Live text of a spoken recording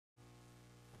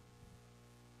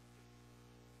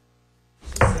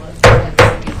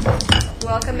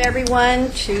Welcome everyone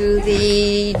to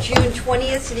the June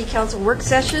 20th City Council work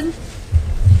session.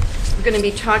 We're going to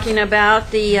be talking about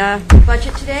the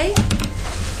budget today.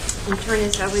 And turn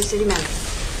this over to City Manager.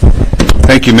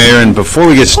 Thank you, Mayor. And before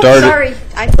we get started... Sorry,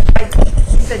 I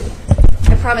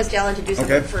promised Alan to do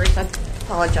something first. I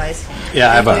apologize.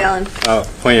 Yeah, I have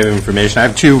plenty of information. I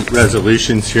have two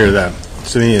resolutions here that I'm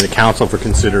submitting to the council for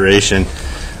consideration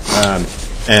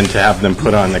and to have them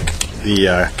put on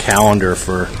the calendar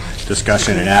for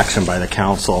discussion and action by the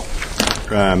council.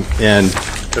 And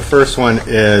the first one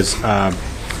is in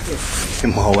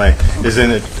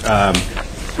a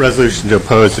resolution to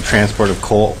oppose the transport of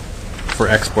coal for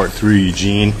export through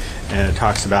Eugene, and it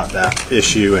talks about that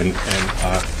issue and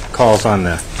calls on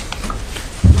the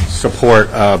support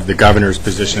of the governor's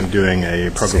position of doing a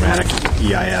programmatic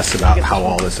EIS about how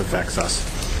all this affects us.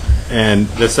 And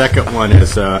the second one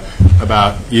is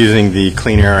about using the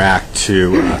Clean Air Act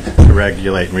to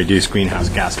regulate and reduce greenhouse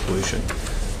gas pollution.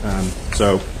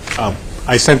 So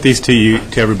I sent these to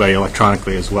everybody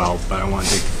electronically as well, but I wanted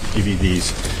to give you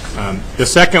these. The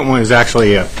second one is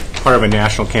actually a part of a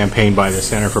national campaign by the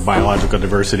Center for Biological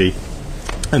Diversity,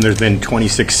 and there's been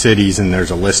 26 cities, and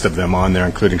there's a list of them on there,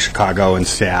 including Chicago and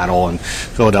Seattle and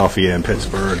Philadelphia and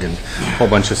Pittsburgh and a whole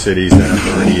bunch of cities that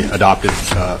have already adopted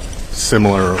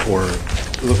similar or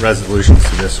resolutions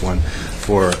to this one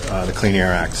for the Clean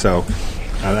Air Act. So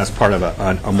that's part of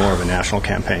a more of a national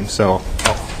campaign. So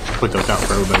I'll put those out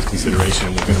for everybody's consideration.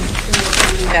 And we're going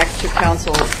to be back to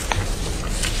council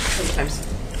sometimes.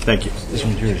 Thank you. This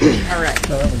one's yours. All right.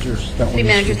 No, that one's yours. City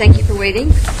Manager, thank you for waiting.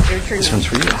 Your turn. This one's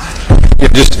for you. Yeah,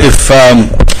 just if,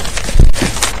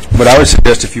 what I would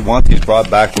suggest, if you want these brought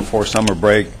back before summer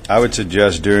break, I would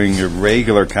suggest during your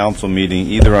regular council meeting,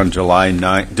 either on July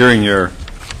 9th,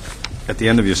 at the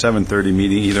end of your 7:30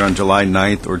 meeting, either on July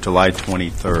 9th or July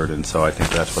 23rd. And so I think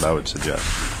that's what I would suggest.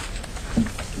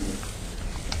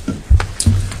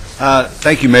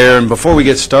 Thank you, Mayor. And before we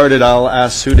get started, I'll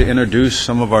ask Sue to introduce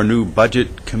some of our new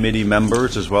budget committee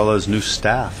members as well as new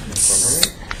staff.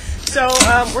 So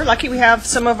we're lucky we have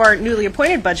some of our newly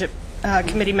appointed budget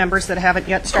committee members that haven't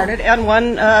yet started, and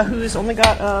one who's only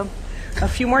got a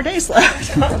few more days left.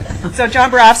 So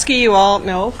John Borofsky, you all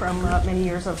know from many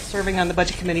years of serving on the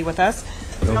budget committee with us.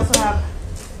 We also have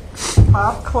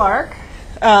Bob Clark,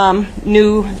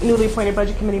 newly appointed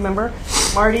budget committee member,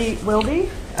 Marty Wilby,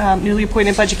 newly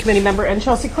appointed budget committee member, and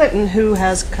Chelsea Clinton, who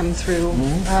has come through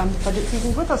budget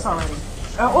seasons with us already.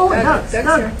 Doug.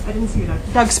 I didn't see you, Doug.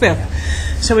 Doug Smith.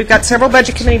 So we've got several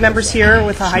budget committee members here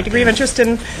with a high degree of interest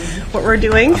in what we're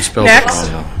doing.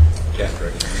 Next.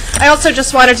 I also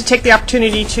just wanted to take the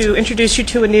opportunity to introduce you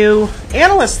to a new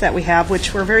analyst that we have,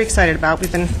 which we're very excited about.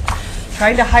 We've been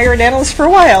trying to hire an analyst for a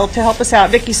while to help us out,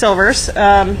 Vicki Silvers,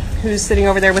 who's sitting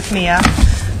over there with Mia.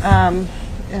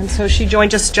 And so she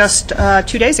joined us just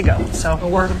 2 days ago. So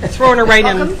we're throwing her right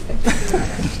in.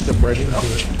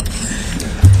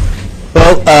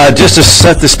 Well, just to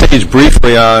set the stage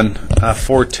briefly on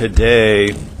for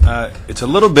today, it's a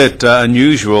little bit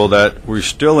unusual that we're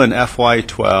still in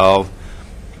FY12.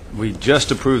 We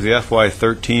just approved the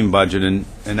FY13 budget,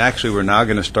 and actually we're now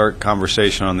going to start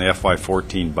conversation on the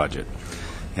FY14 budget.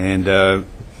 And the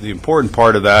important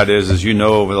part of that is, as you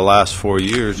know, over the last 4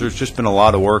 years, there's just been a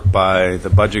lot of work by the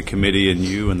budget committee and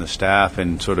you and the staff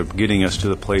in sort of getting us to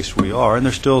the place we are, and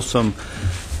there's still some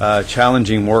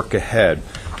challenging work ahead.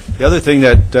 The other thing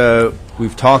that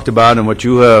we've talked about and what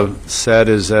you have said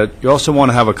is that you also want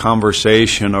to have a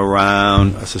conversation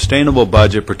around a sustainable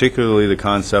budget, particularly the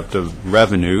concept of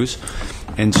revenues.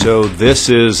 And so this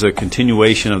is a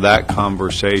continuation of that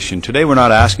conversation. Today we're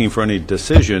not asking for any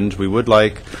decisions. We would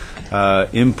like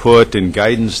input and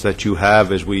guidance that you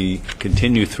have as we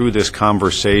continue through this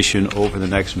conversation over the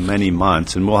next many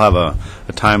months. And we'll have a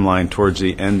timeline towards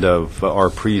the end of our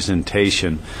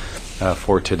presentation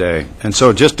for today. And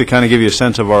so just to kind of give you a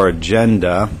sense of our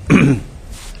agenda.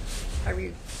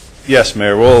 Yes,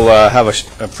 Mayor, we'll have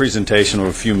a presentation of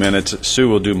a few minutes. Sue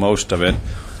will do most of it.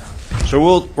 So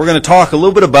we're going to talk a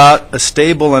little bit about a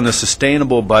stable and a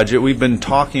sustainable budget. We've been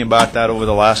talking about that over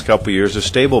the last couple of years. A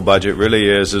stable budget really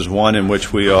is one in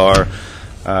which we are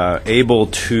able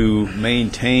to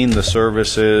maintain the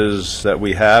services that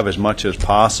we have as much as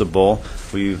possible.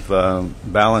 We've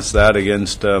balanced that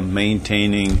against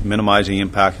minimizing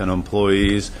impact on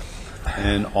employees,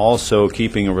 and also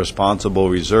keeping a responsible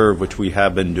reserve, which we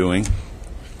have been doing.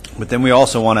 But then we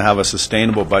also want to have a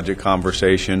sustainable budget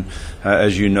conversation,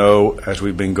 as you know, as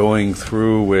we've been going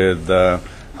through with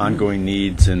ongoing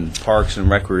needs in parks and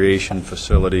recreation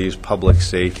facilities, public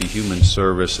safety, human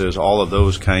services, all of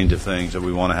those kinds of things that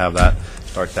we want to have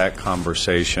start that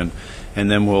conversation. And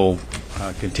then we'll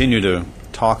continue to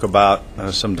talk about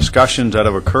some discussions that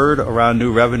have occurred around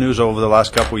new revenues over the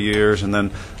last couple of years, and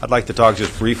then I'd like to talk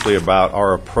just briefly about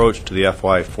our approach to the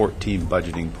FY14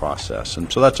 budgeting process.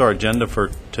 And so that's our agenda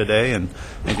for today, and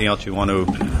anything else you want to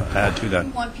add to that?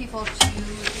 You want people to,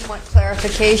 you want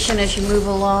clarification as you move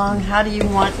along? How do you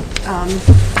want?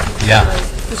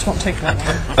 This won't take that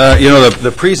long. You know,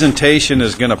 the presentation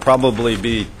is going to probably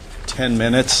be 10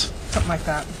 minutes. Something like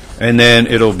that. And then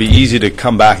it'll be easy to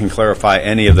come back and clarify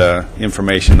any of the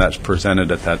information that's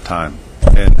presented at that time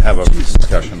and have a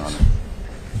discussion on it.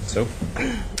 So,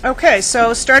 Okay,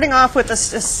 so starting off with a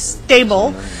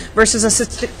stable versus a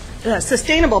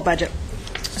sustainable budget.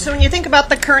 So when you think about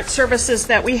the current services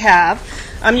that we have,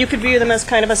 you could view them as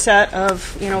kind of a set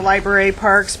of, library,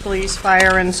 parks, police,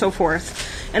 fire, and so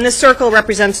forth. And this circle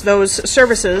represents those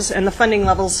services and the funding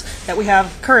levels that we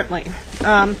have currently.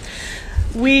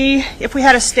 If we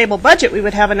had a stable budget, we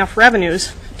would have enough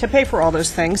revenues to pay for all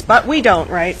those things, but we don't,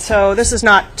 right? So this is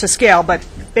not to scale, but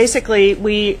basically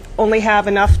we only have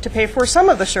enough to pay for some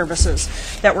of the services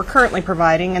that we're currently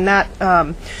providing, and that,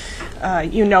 from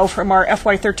our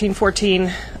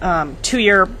FY13-14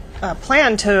 two-year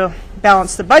plan to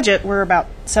balance the budget, we're about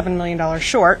 $7 million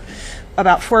short,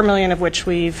 about $4 million of which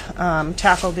we've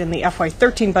tackled in the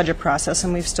FY13 budget process,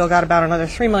 and we've still got about another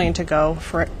 $3 million to go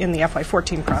in the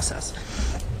FY14 process.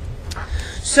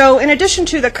 So in addition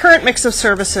to the current mix of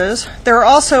services, there are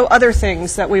also other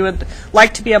things that we would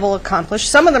like to be able to accomplish,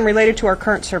 some of them related to our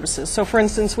current services. So for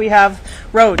instance, we have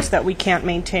roads that we can't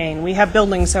maintain. We have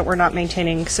buildings that we're not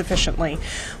maintaining sufficiently.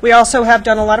 We also have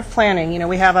done a lot of planning.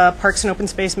 We have a Parks and Open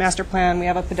Space master plan. We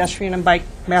have a pedestrian and bike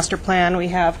master plan. We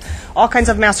have all kinds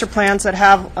of master plans that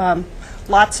have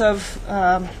lots of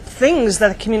things that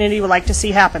the community would like to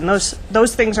see happen.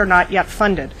 Those things are not yet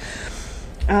funded.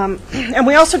 And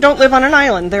we also don't live on an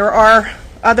island. There are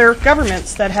other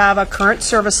governments that have a current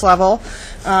service level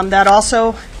that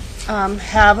also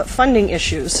have funding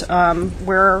issues,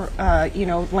 where,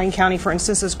 Lane County, for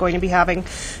instance, is going to be having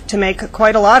to make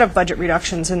quite a lot of budget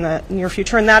reductions in the near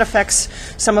future, and that affects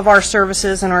some of our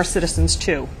services and our citizens,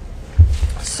 too.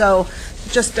 So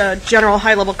just a general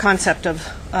high-level concept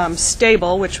of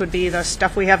stable, which would be the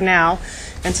stuff we have now,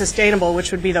 and sustainable,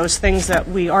 which would be those things that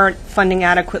we aren't funding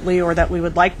adequately or that we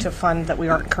would like to fund that we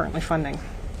aren't currently funding.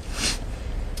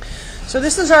 So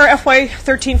this is our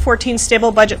FY13-14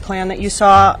 stable budget plan that you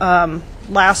saw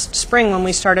last spring when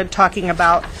we started talking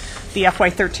about the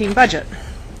FY13 budget.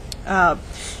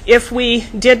 If we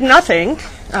did nothing,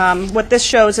 what this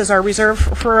shows is our reserve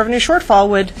for revenue shortfall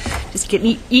would just get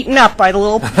eaten up by the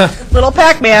little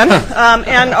Pac-Man,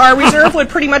 and our reserve would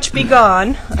pretty much be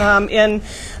gone in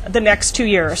the next 2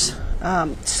 years.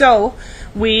 So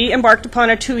we embarked upon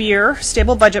a 2-year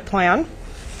stable budget plan.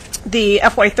 The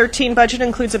FY13 budget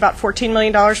includes about $14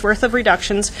 million worth of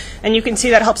reductions, and you can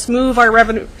see that helps move our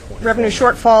revenue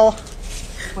shortfall.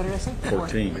 What did I say?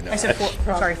 14. I said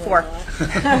 4. Sorry, 4.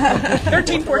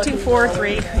 13, 14, 4,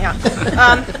 3. Yeah.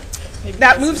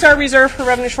 That moves our reserve for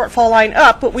revenue shortfall line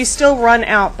up, but we still run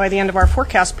out by the end of our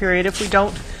forecast period if we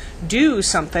don't do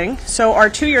something. So our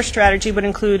 2-year strategy would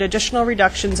include additional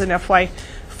reductions in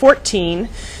FY14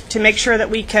 to make sure that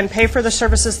we can pay for the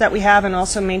services that we have and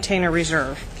also maintain a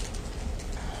reserve.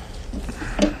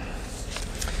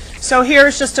 So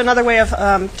here's just another way of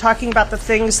talking about the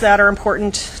things that are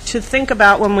important to think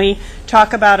about when we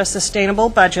talk about a sustainable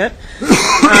budget.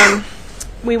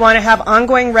 We want to have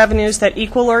ongoing revenues that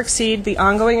equal or exceed the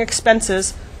ongoing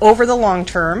expenses over the long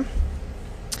term.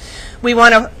 We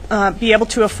want to be able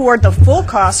to afford the full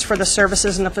costs for the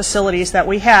services and the facilities that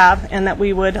we have and that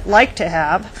we would like to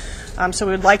have. So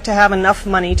we would like to have enough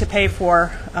money to pay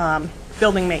for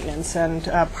building maintenance and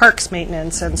parks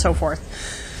maintenance and so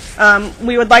forth.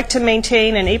 We would like to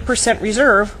maintain an 8%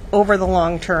 reserve over the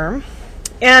long term.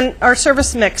 And our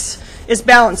service mix is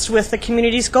balanced with the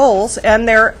community's goals and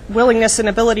their willingness and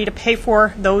ability to pay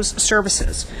for those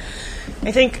services.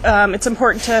 I think it's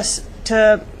important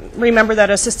to remember that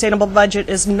a sustainable budget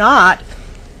is not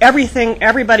everything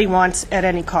everybody wants at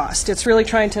any cost. It's really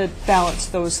trying to balance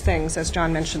those things, as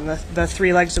John mentioned, the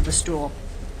 3 legs of the stool.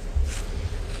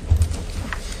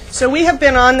 So we have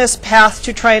been on this path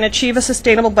to try and achieve a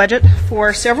sustainable budget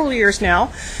for several years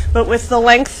now, but with the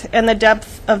length and the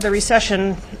depth of the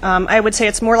recession, I would say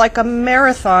it's more like a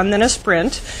marathon than a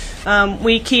sprint.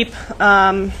 We keep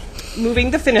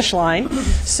moving the finish line.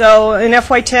 So in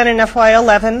FY10 and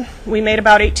FY11, we made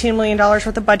about $18 million worth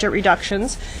of budget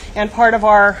reductions, and part of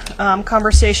our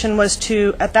conversation was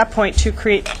to, at that point,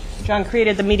 John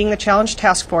created the Meeting the Challenge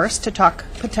Task Force to talk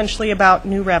potentially about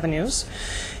new revenues.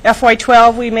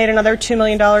 FY12, we made another $2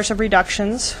 million of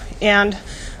reductions, and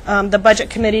The Budget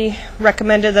Committee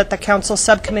recommended that the Council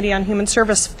Subcommittee on Human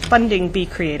Service Funding be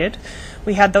created.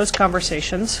 We had those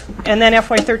conversations. And then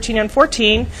FY13 and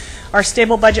 14, our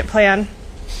stable budget plan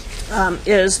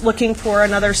is looking for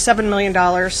another $7 million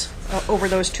over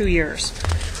those 2 years.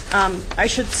 I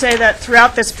should say that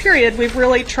throughout this period, we've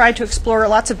really tried to explore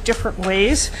lots of different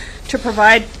ways to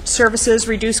provide services,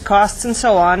 reduce costs, and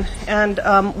so on. And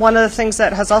one of the things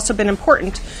that has also been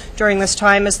important during this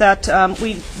time is that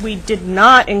we did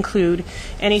not include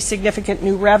any significant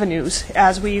new revenues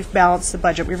as we've balanced the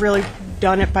budget. We've really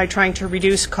done it by trying to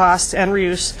reduce costs and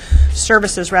reduce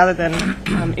services rather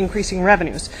than increasing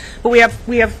revenues. But we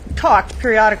have talked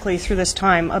periodically through this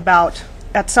time about,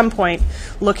 at some point,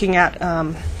 looking at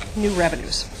new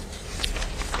revenues.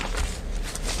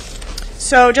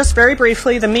 So just very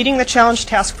briefly, the Meeting the Challenge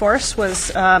Task Force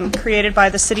was created by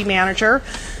the city manager,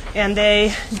 and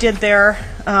they did their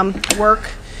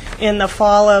work in the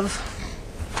fall of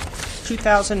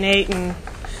 2008 and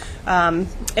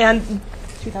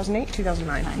 2008,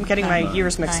 2009. I'm getting my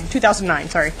years mixed. 2009,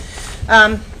 sorry.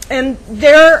 And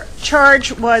their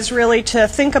charge was really to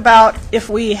think about if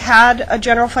we had a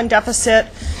general fund deficit,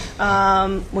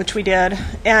 which we did,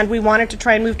 and we wanted to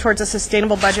try and move towards a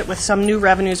sustainable budget with some new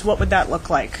revenues, what would that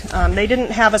look like? They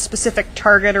didn't have a specific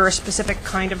target or a specific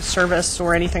kind of service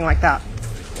or anything like that.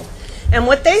 And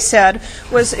what they said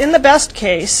was, in the best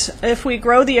case, if we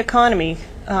grow the economy,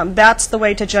 that's the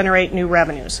way to generate new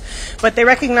revenues. But they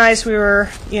recognized we were,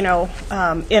 in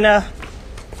a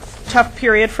tough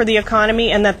period for the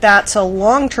economy, and that's a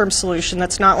long-term solution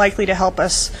that's not likely to help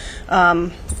us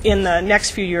in the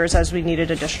next few years as we needed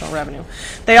additional revenue.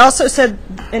 They also said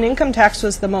an income tax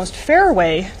was the most fair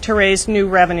way to raise new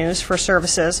revenues for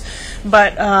services,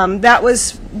 but that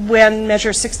was when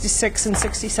Measures 66 and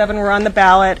 67 were on the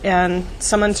ballot, and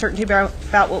some uncertainty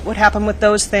about what would happen with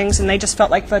those things, and they just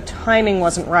felt like the timing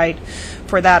wasn't right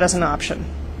for that as an option.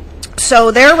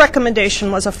 So their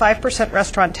recommendation was a 5%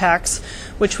 restaurant tax,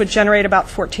 which would generate about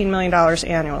 $14 million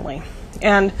annually.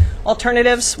 And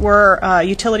alternatives were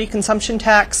utility consumption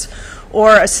tax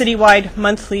or a citywide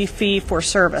monthly fee for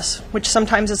service, which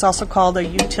sometimes is also called a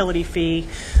utility fee.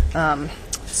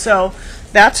 So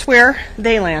that's where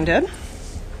they landed.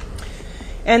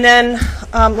 And then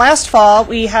last fall,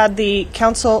 we had the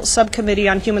Council Subcommittee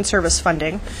on Human Service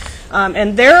Funding,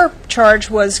 and their charge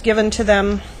was given to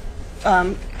them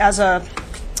as a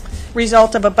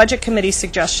result of a budget committee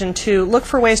suggestion to look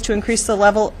for ways to increase the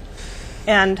level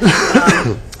and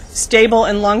stable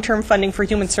and long-term funding for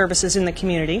human services in the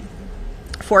community.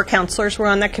 4 counselors were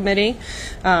on that committee,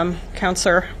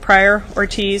 Counselor Pryor,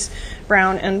 Ortiz,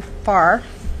 Brown, and Farr.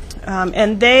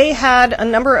 And they had a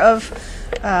number of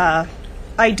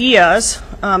ideas.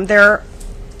 Their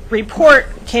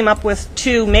report came up with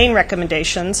 2 main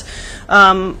recommendations.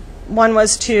 One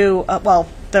was to,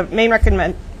 the main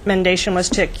recommendation was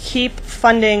to keep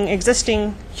funding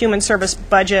existing human service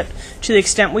budget to the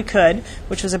extent we could,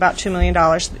 which was about $2 million,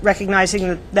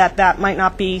 recognizing that that might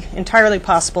not be entirely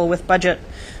possible with budget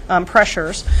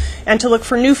pressures, and to look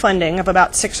for new funding of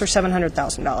about $600,000 or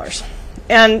 $700,000.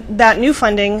 And that new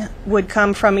funding would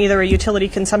come from either a utility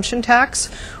consumption tax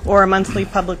or a monthly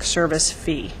public service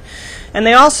fee. And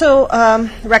they also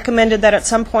recommended that at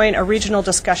some point a regional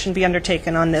discussion be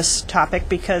undertaken on this topic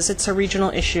because it's a regional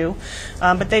issue,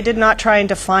 but they did not try and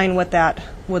define what that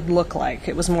would look like.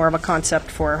 It was more of a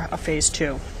concept for a phase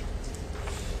 2.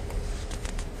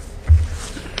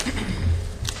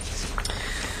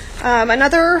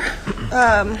 Another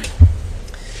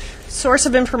source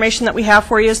of information that we have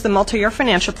for you is the multi-year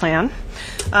financial plan.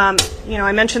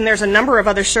 I mentioned there's a number of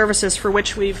other services for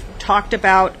which we've talked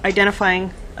about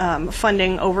identifying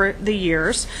funding over the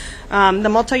years. The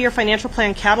multi-year financial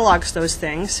plan catalogs those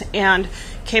things and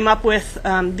came up with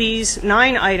these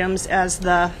 9 items as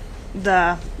the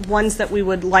ones that we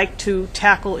would like to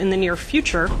tackle in the near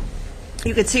future.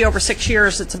 You can see over 6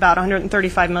 years it's about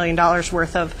 $135 million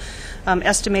worth of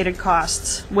estimated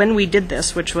costs when we did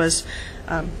this, which was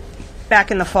back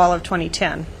in the fall of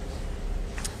 2010.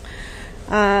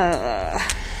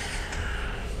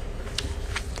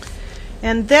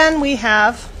 And then we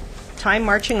have time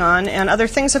marching on, and other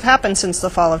things have happened since the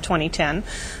fall of 2010.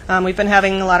 We've been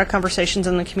having a lot of conversations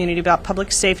in the community about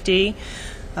public safety.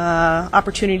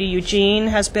 Opportunity Eugene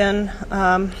has been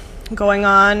going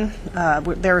on.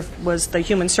 There was the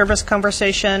human service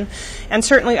conversation, and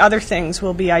certainly other things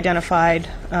will be identified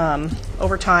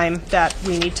over time that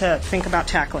we need to think about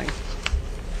tackling.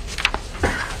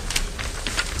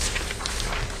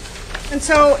 And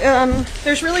so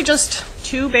there's really just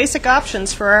 2 basic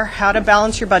options for how to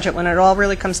balance your budget when it all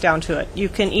really comes down to it. You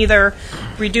can either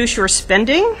reduce your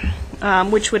spending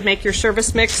which would make your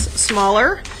service mix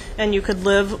smaller, and you could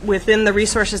live within the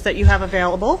resources that you have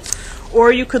available.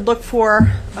 Or you could look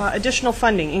for additional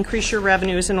funding, increase your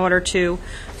revenues in order to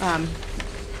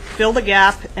fill the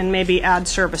gap and maybe add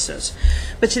services.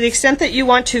 But to the extent that you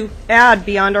want to add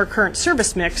beyond our current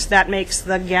service mix, that makes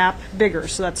the gap bigger.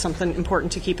 So that's something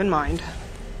important to keep in mind.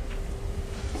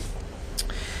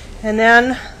 And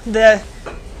then the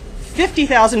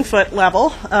 50,000-foot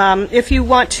level, if you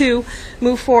want to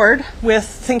move forward with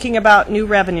thinking about new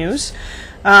revenues,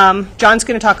 John's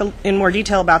going to talk in more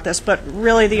detail about this, but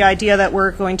really the idea that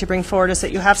we're going to bring forward is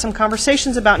that you have some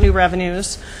conversations about new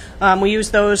revenues. We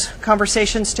use those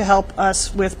conversations to help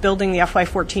us with building the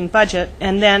FY14 budget,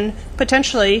 and then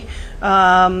potentially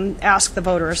ask the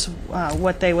voters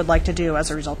what they would like to do as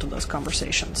a result of those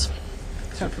conversations.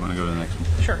 So if you want to go to the next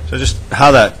one. Sure. So just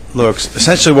how that looks,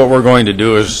 essentially what we're going to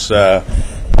do is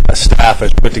staff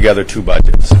has put together two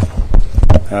budgets.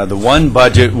 The one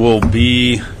budget will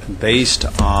be based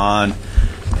on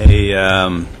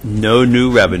a no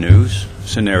new revenues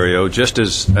scenario, just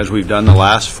as we've done the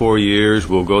last 4 years.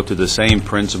 We'll go through the same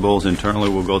principles. Internally,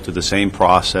 we'll go through the same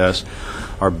process.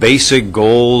 Our basic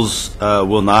goals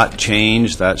will not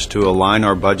change. That's to align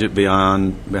our budget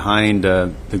behind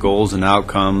the goals and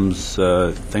outcomes,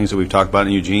 things that we've talked about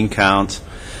in Eugene counts,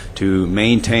 to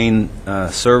maintain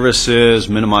services,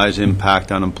 minimize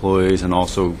impact on employees, and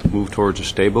also move towards a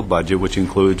stable budget, which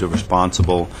includes a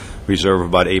responsible reserve of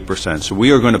about 8%. So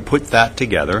we are going to put that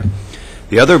together.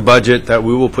 The other budget that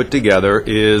we will put together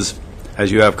is,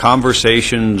 as you have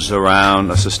conversations around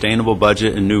a sustainable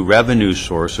budget and new revenue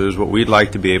sources, what we'd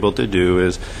like to be able to do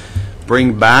is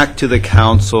bring back to the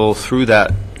council through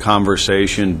that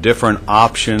conversation different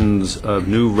options of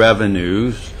new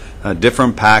revenues,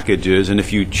 different packages, and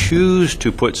if you choose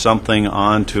to put something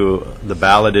onto the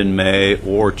ballot in May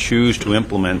or choose to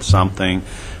implement something,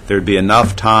 there'd be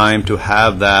enough time to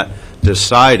have that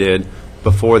decided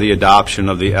before the adoption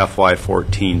of the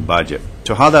FY14 budget.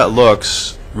 So how that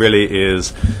looks really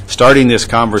is starting this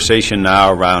conversation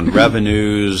now around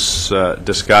revenues,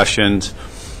 discussions.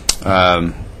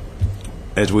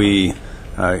 As we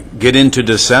get into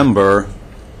December,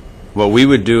 what we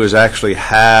would do is actually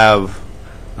have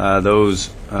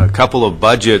those couple of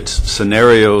budget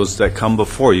scenarios that come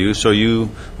before you, so you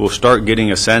will start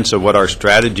getting a sense of what our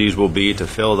strategies will be to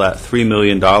fill that $3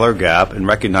 million gap, and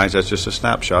recognize that's just a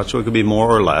snapshot, so it could be more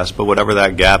or less, but whatever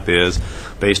that gap is,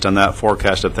 based on that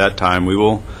forecast at that time, we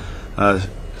will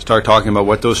start talking about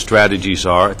what those strategies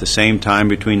are. At the same time,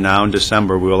 between now and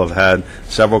December, we will have had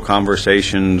several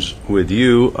conversations with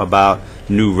you about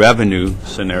new revenue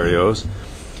scenarios.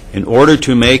 In order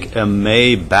to make a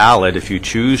May ballot, if you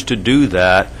choose to do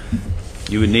that,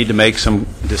 you would need to make some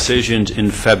decisions in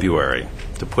February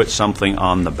to put something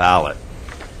on the ballot.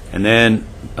 And then,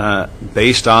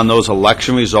 based on those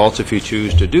election results, if you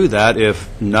choose to do that,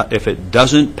 if it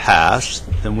doesn't pass,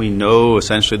 then we know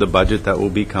essentially the budget that will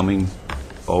be coming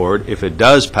forward. If it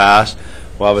does pass,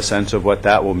 we'll have a sense of what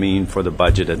that will mean for the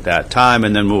budget at that time,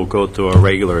 and then we'll go through a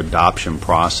regular adoption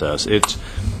process. It's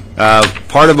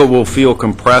part of it will feel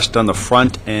compressed on the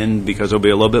front end because there'll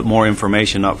be a little bit more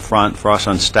information up front. For us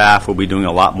on staff, we'll be doing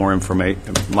a lot more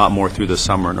through the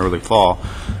summer and early fall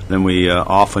than we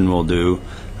often will do.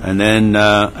 And then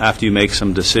after you make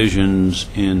some decisions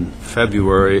in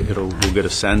February, we'll get a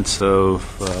sense of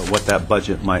what that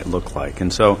budget might look like.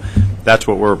 And so that's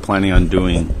what we're planning on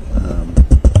doing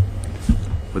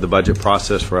with the budget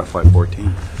process for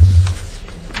FY14.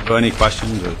 So any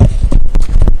questions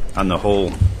on the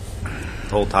whole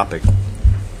topic?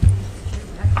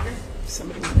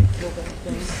 Somebody want to kill that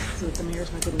thing so that the mayor's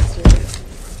not getting serious.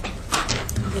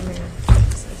 The mayor.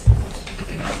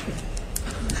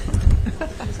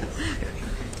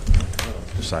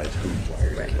 Decide who.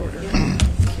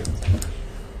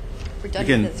 We're done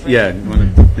Again, with this, right? yeah,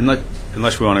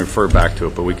 unless we want to refer back to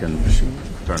it, but we can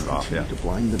turn it off, yeah.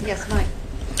 Yes, Mike.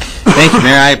 Thank you,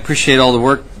 Mayor. I appreciate all the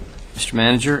work, Mr.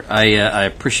 Manager. I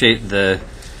appreciate the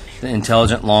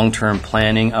intelligent long-term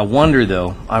planning. I wonder,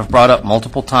 though, I've brought up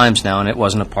multiple times now, and it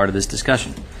wasn't a part of this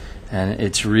discussion. And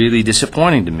it's really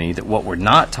disappointing to me that what we're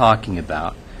not talking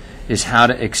about is how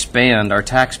to expand our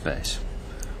tax base.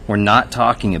 We're not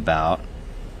talking about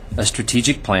a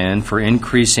strategic plan for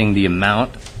increasing the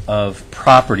amount of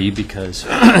property because,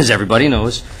 as everybody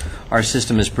knows, our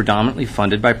system is predominantly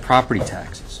funded by property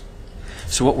taxes.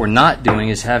 So what we're not doing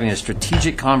is having a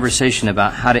strategic conversation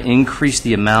about how to increase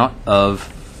the amount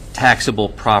of taxable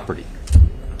property,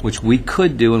 which we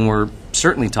could do, and we're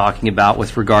certainly talking about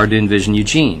with regard to Envision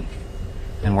Eugene.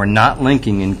 And we're not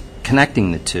linking and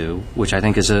connecting the two, which I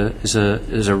think is a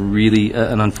really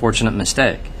an unfortunate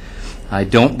mistake. I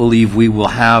don't believe we will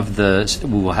have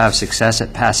success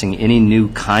at passing any new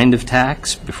kind of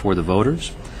tax before the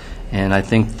voters. And I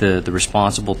think the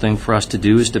responsible thing for us to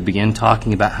do is to begin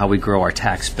talking about how we grow our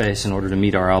tax base in order to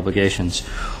meet our obligations,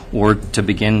 or to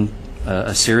begin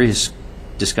a serious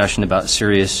discussion about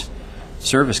serious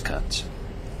service cuts.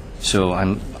 So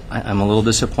I'm a little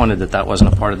disappointed that that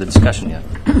wasn't a part of the discussion yet.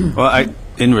 Well,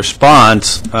 in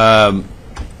response, the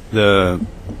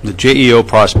JEO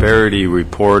Prosperity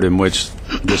Report, in which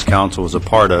this council was a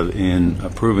part of in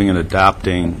approving and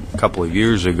adopting a couple of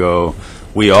years ago,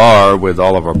 we are, with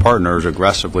all of our partners,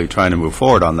 aggressively trying to move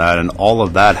forward on that, and all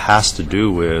of that has to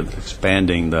do with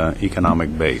expanding the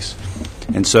economic base.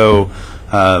 And so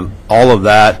all of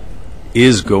that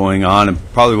is going on, and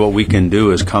probably what we can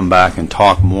do is come back and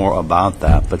talk more about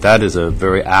that. But that is a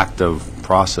very active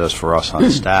process for us on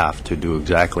staff to do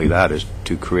exactly that, is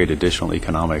to create additional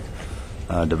economic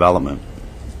development.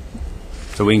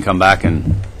 So we can come back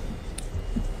and...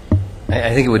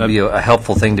 I think it would be a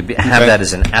helpful thing to have that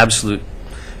as an absolute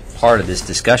part of this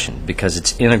discussion, because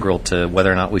it's integral to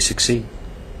whether or not we succeed.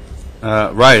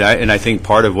 Right, and I think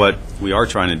part of what we are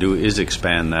trying to do is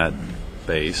expand that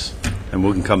base, and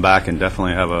we can come back and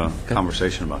definitely have a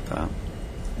conversation about that.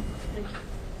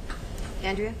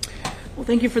 Andrea? Well,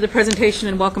 thank you for the presentation,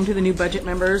 and welcome to the new budget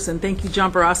members, and thank you,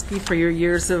 John Borowski, for your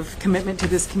years of commitment to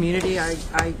this community.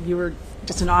 You were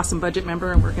just an awesome budget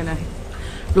member, and we're going to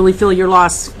really feel your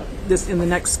loss in the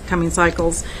next coming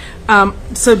cycles.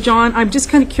 So, John, I'm just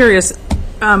kind of curious.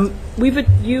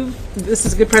 This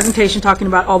is a good presentation talking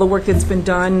about all the work that's been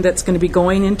done that's going to be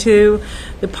going into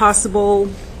the possible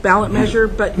ballot measure,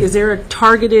 but is there a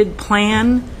targeted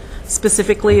plan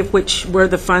specifically of where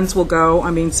the funds will go? I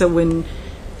mean, so when,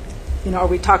 are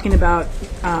we talking about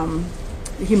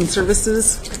the human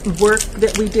services work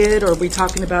that we did, or are we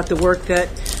talking about the work that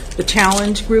the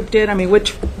challenge group did? I mean,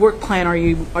 which work plan are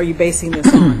you basing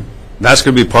this on? That's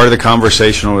going to be part of the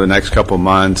conversation over the next couple of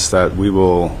months, that we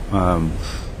will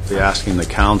be asking the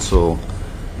council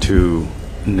to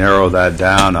narrow that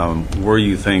down on where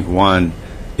you think, one,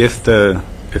 if the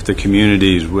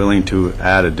community is willing to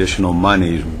add additional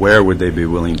monies, where would they be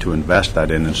willing to invest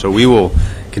that in? And so we will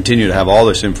continue to have all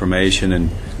this information, and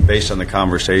based on the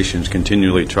conversations,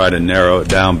 continually try to narrow it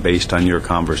down based on your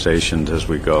conversations as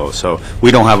we go. So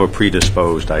we don't have a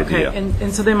predisposed idea. Okay,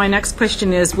 and so then my next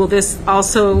question is, will this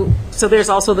also, so there's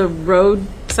also the road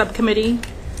subcommittee,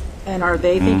 and are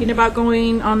they thinking about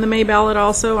going on the May ballot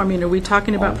also? I mean, are we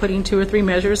talking about putting 2 or 3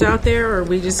 measures out there, or are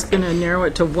we just going to narrow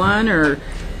it to one, or?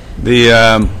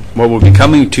 What will be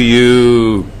coming to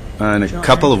you in a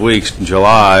couple of weeks in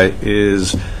July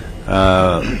is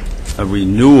a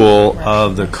renewal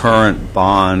of the current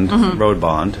bond, road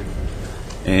bond.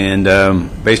 And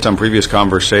based on previous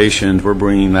conversations, we're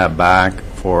bringing that back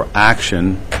for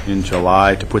action in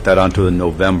July to put that onto the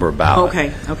November ballot.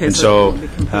 Okay. And so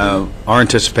our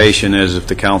anticipation is, if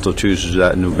the council chooses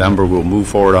that in November, we'll move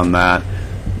forward on that.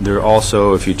 There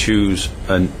also, if you choose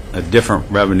a different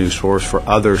revenue source for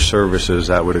other services,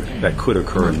 that could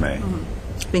occur in May.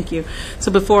 Thank you.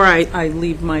 So before I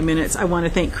leave my minutes, I want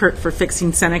to thank Kurt for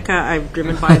fixing Seneca. I've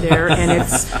driven by there, and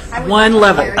it's one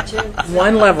level.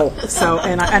 One level. So,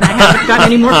 and I haven't gotten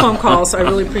any more phone calls, so I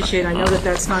really appreciate it. I know that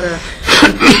that's not a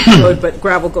complete road, but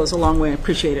gravel goes a long way. I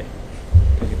appreciate it.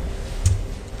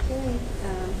 Okay.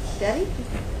 Debbie?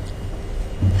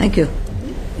 Thank you.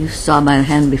 You saw my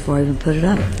hand before I even put it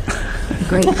up.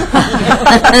 Great.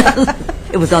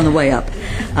 It was on the way up.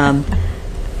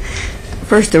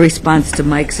 First, a response to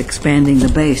Mike's expanding the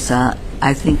base.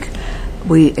 I think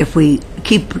if we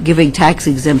keep giving tax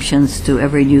exemptions to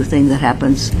every new thing that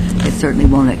happens, it certainly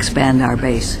won't expand our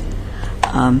base.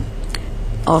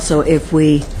 Also, if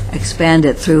we expand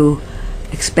it through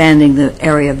expanding the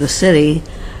area of the city,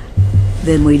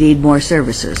 then we need more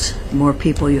services. The more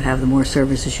people you have, the more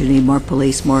services you need. More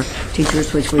police, more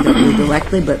teachers, which we don't do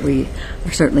directly, but we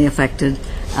are certainly affected,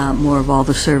 more of all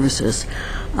the services.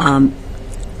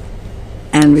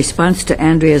 And response to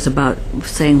Andrea's about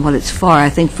saying what it's for, I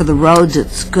think for the roads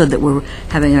it's good that we're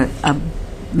having a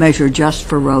measure just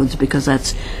for roads, because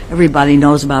everybody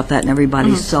knows about that and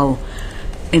everybody's so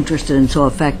interested and so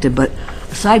affected. But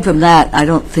aside from that, I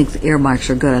don't think the earmarks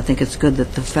are good. I think it's good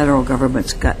that the federal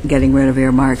government's getting rid of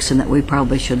earmarks, and that we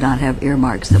probably should not have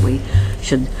earmarks, that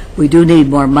we do need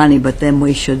more money, but then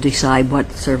we should decide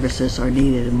what services are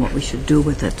needed and what we should do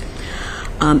with it.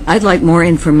 I'd like more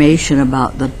information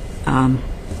about the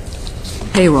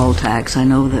payroll tax. I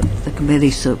know that the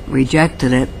committee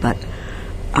rejected it, but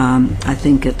I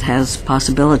think it has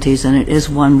possibilities, and it is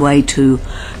one way to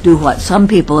do what some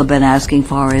people have been asking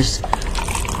for, is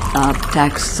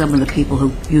tax some of the people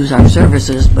who use our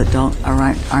services but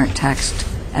aren't taxed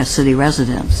as city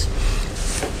residents.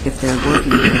 If they're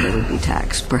working here, they would be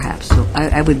taxed, perhaps. So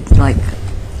I would like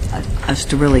us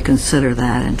to really consider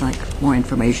that and like more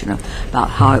information about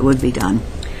how it would be done.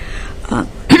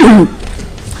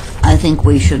 I think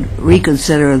we should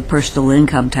reconsider the personal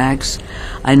income tax.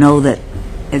 I know that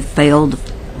it failed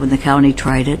when the county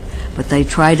tried it, but they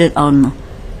tried it on,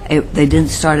 they didn't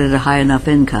start at a high enough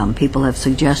income. People have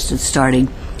suggested starting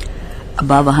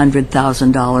above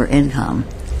 $100,000 income.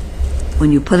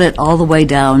 When you put it all the way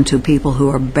down to people who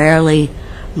are barely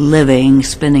living,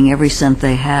 spending every cent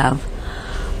they have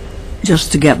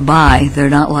just to get by, they're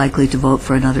not likely to vote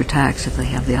for another tax if they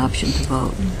have the option to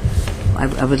vote.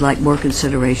 I would like more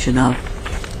consideration of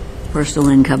personal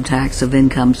income tax of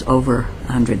incomes over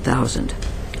 $100,000.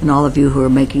 And all of you who are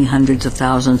making hundreds of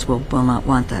thousands will not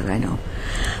want that, I know.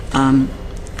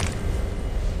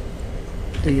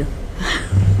 Do you?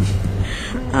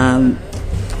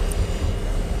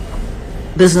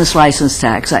 Business license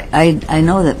tax. I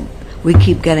know that we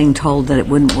keep getting told that it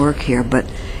wouldn't work here, but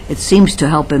it seems to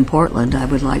help in Portland. I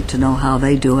would like to know how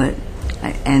they do it.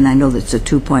 And I know that it's a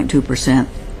 2.2%.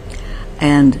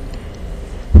 And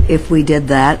if we did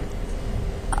that,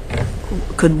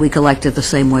 could we collect it the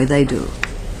same way they do?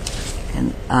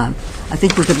 And I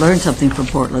think we could learn something from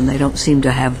Portland. They don't seem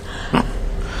to have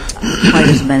quite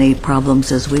as many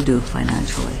problems as we do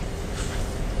financially.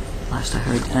 Last I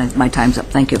heard. My time's up.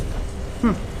 Thank you.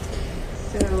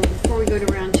 So before we go to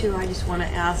round two, I just want to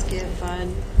ask if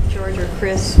George or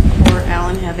Chris or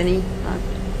Alan have any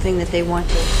thing that they want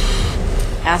to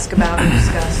ask about or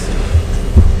discuss.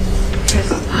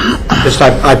 Just,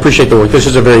 I appreciate the work. This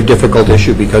is a very difficult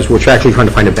issue because we're actually trying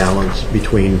to find a balance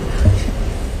between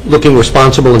looking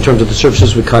responsible in terms of the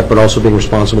services we cut, but also being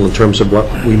responsible in terms of what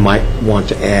we might want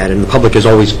to add. And the public is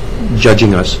always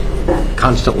judging us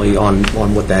constantly on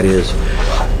what that is.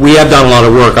 We have done a lot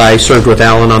of work. I served with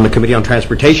Alan on the Committee on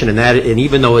Transportation, and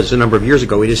even though it's a number of years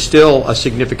ago, it is still a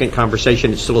significant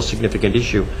conversation. It's still a significant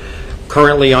issue.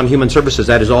 Currently on Human Services,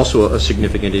 that is also a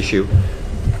significant issue.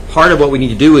 Part of what we need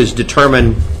to do is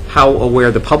determine how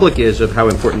aware the public is of how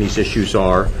important these issues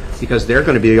are, because they're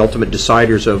going to be the ultimate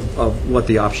deciders of what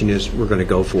the option is we're going to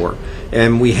go for.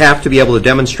 And we have to be able to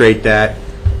demonstrate that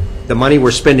the money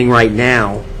we're spending right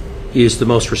now is the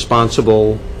most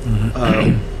responsible,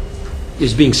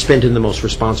 is being spent in the most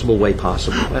responsible way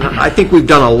possible. And I think we've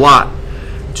done a lot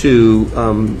to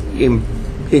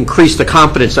increase the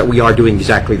confidence that we are doing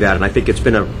exactly that. And I think it's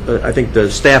been I think the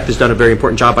staff has done a very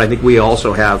important job, but I think we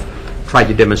also have tried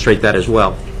to demonstrate that as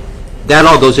well. That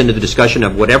all goes into the discussion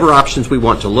of whatever options we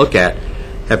want to look at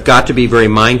have got to be very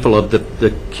mindful of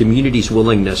the community's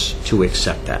willingness to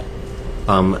accept that.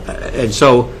 And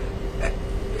so,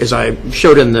 as I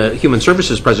showed in the Human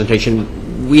Services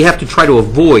presentation, we have to try to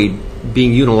avoid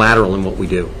being unilateral in what we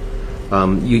do.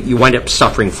 You wind up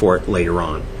suffering for it later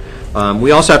on.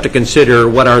 We also have to consider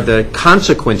what are the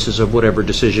consequences of whatever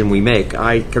decision we make.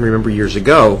 I can remember years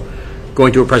ago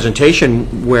going to a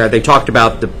presentation where they talked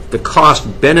about the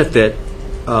cost-benefit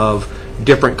of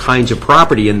different kinds of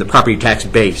property in the property tax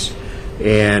base.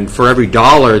 And for every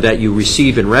dollar that you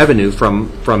receive in revenue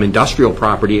from industrial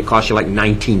property, it costs you like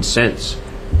 19 cents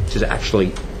to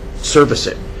actually service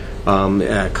it.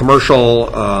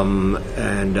 Commercial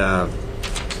and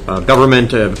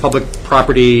government, public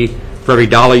property, for every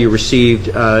dollar you received,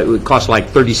 it would cost like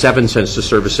 37 cents to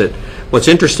service it. What's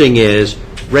interesting is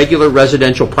regular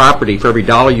residential property, for every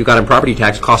dollar you got in property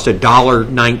tax, cost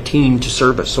 $1.19 to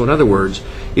service. So in other words,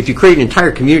 if you create an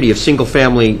entire community of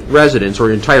single-family residents or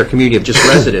an entire community of just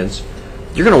residents,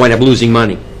 you're going to wind up losing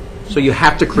money. So you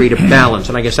have to create a balance,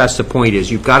 and I guess that's the point,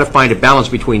 is you've got to find a balance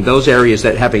between those areas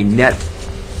that have a net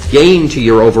gain to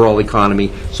your overall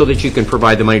economy so that you can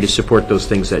provide the money to support those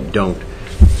things that don't.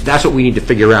 That's what we need to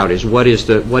figure out, is what is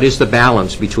the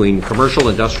balance between commercial,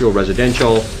 industrial,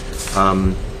 residential,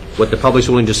 what the public's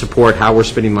willing to support, how we're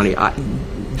spending money.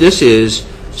 This is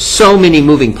so many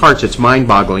moving parts, it's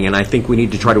mind-boggling, and I think we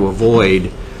need to try to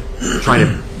avoid trying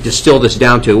to distill this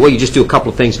down to, well, you just do a couple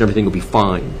of things and everything will be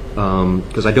fine,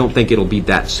 because I don't think it'll be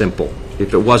that simple.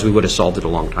 If it was, we would have solved it a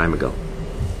long time ago.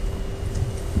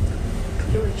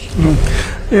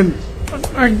 And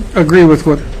I agree with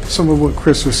some of what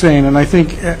Chris was saying, and I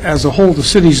think as a whole, the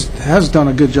city has done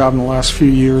a good job in the last few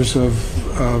years of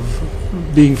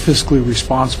being fiscally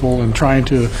responsible and trying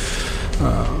to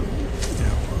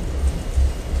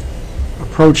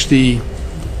approach the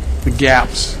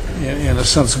gaps in a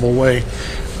sensible way.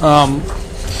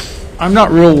 I'm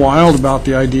not real wild about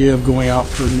the idea of going out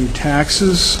for new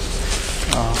taxes,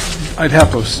 I'd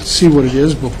have to see what it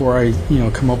is before I,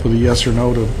 come up with a yes or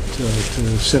no to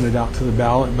send it out to the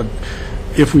ballot. But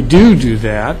if we do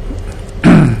that,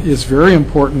 it's very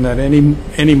important that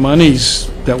any monies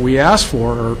that we ask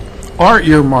for are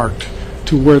earmarked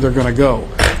to where they're going to go.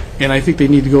 And I think they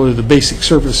need to go to the basic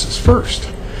services first.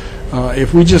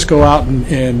 If we just go out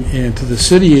and to the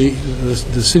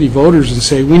city voters and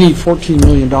say, we need $14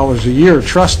 million a year,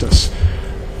 trust us,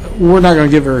 we're not going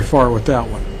to get very far with that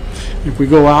one. If we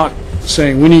go out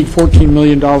saying we need $14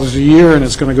 million a year and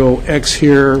it's going to go X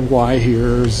here, Y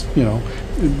here,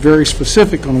 very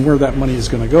specific on where that money is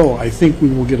going to go, I think we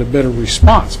will get a better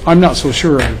response. I'm not so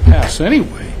sure it would pass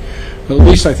anyway, but at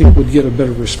least I think we'd get a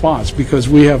better response, because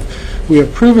we have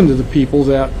proven to the people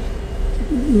that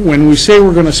when we say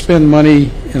we're going to spend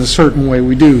money in a certain way,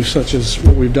 we do, such as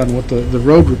what we've done with the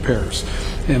road repairs.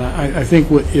 And I think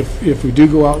if we do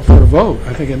go out for a vote,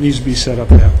 I think it needs to be set up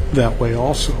that way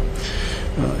also.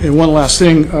 And one last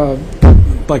thing,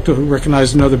 I'd like to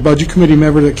recognize another Budget Committee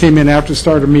member that came in after the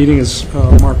start of the meeting, is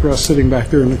Mark Russ, sitting back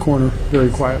there in the corner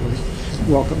very quietly.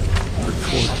 Welcome.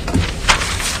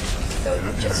 So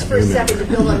just for a second to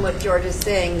build on what George is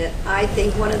saying, that I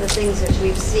think one of the things that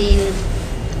we've seen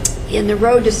in the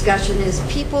road discussion is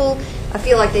people, I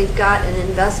feel like they've got an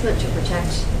investment to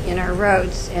protect in our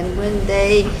roads, and when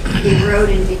they erode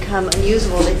and become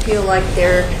unusable, they feel like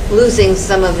they're losing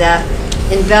some of that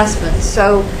investment.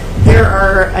 So there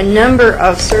are a number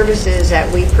of services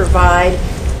that we provide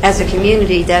as a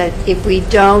community that if we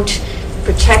don't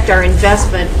protect our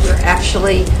investment, we're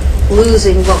actually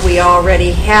losing what we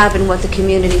already have and what the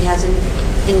community has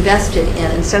invested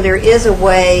in. And so there is a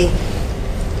way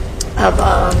of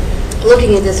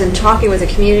looking at this and talking with the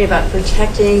community about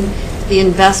protecting the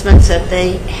investments that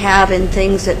they have in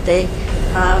things that they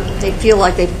feel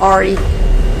like they've already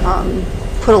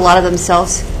put a lot of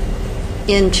themselves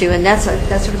into. And that's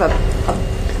sort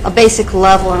of a basic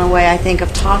level, in a way, I think,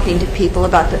 of talking to people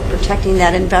about protecting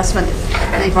that investment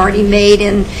that they've already made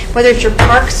in, whether it's your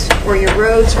parks or your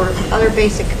roads or other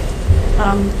basic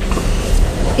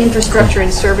infrastructure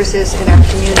and services in our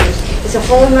community. It's a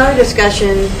whole other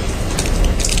discussion.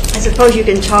 I suppose you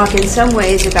can talk in some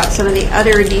ways about some of the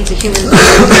other needs of human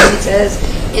resources as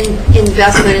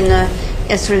investment in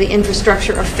as sort of the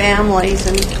infrastructure of families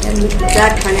and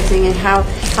that kind of thing, and how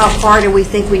far do we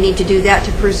think we need to do that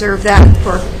to preserve that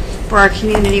for our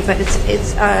community. But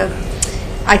it's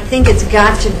I think it's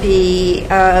got to be,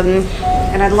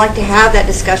 and I'd like to have that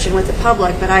discussion with the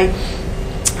public, but I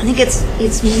think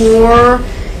it's more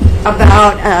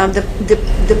about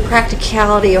the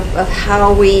practicality of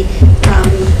how we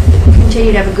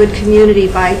continue to have a good community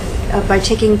by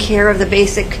taking care of the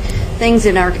basic things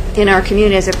in our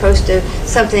community, as opposed to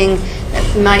something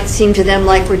that might seem to them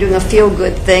like we're doing a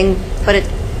feel-good thing, but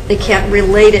they can't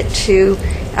relate it to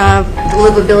the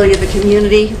livability of the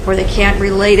community, or they can't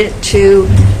relate it to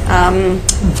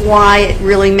why it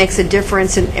really makes a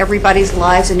difference in everybody's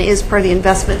lives and is part of the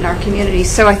investment in our community.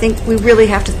 So I think we really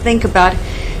have to think about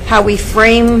how we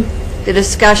frame the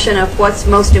discussion of what's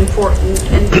most important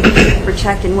and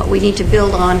protect and what we need to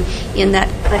build on in that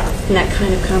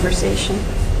kind of conversation.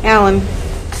 Alan.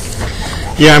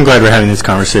 Yeah, I'm glad we're having this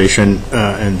conversation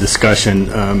and discussion.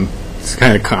 It's the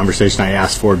kind of conversation I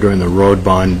asked for during the road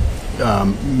bond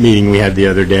meeting we had the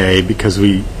other day, because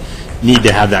we need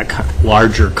to have that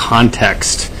larger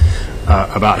context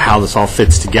about how this all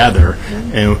fits together,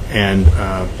 and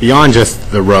beyond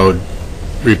just the road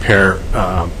repair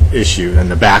issue and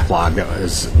the backlog that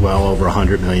was well over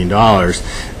 $100 million,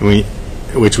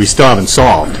 which we still haven't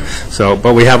solved. So,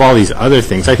 but we have all these other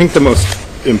things. I think the most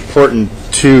important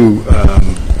two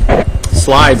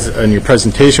slides in your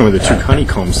presentation were the two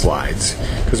honeycomb slides,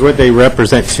 because what they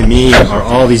represent to me are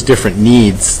all these different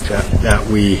needs that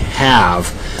we have.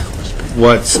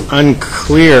 What's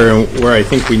unclear, and where I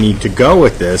think we need to go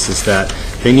with this, is that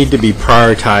they need to be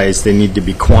prioritized, they need to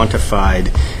be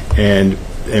quantified, and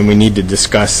we need to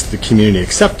discuss the community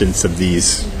acceptance of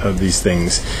these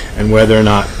things and whether or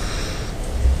not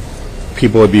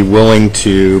people would be willing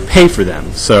to pay for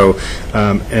them. So,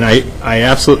 and I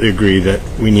absolutely agree that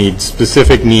we need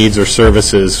specific needs or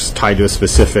services tied to a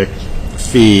specific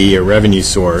fee or revenue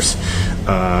source,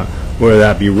 whether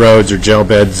that be roads or jail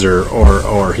beds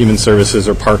or human services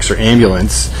or parks or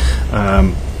ambulance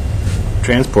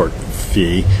transport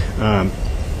fee,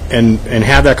 and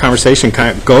have that conversation,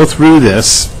 kind of go through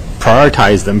this,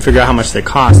 prioritize them, figure out how much they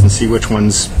cost, and see which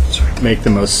ones make the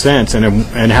most sense, and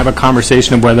have a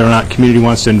conversation of whether or not community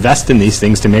wants to invest in these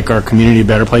things to make our community a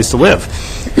better place to live.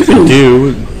 If they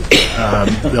do,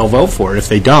 they'll vote for it. If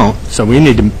they don't,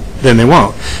 then they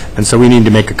won't. And so we need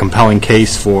to make a compelling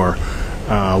case for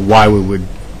why we would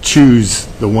choose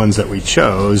the ones that we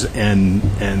chose, and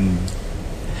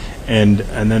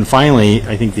then finally,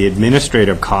 I think the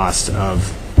administrative cost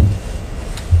of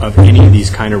any of these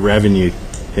kind of revenue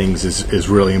things is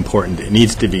really important. It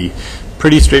needs to be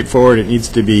pretty straightforward. It needs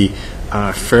to be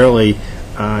fairly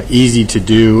easy to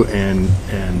do and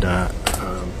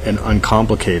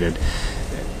uncomplicated.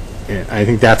 And I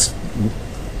think that,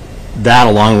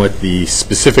 along with the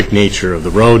specific nature of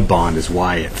the road bond, is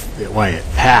why it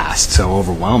passed so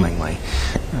overwhelmingly.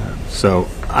 So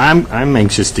I'm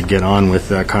anxious to get on with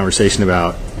the conversation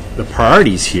about the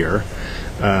priorities here,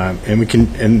 and we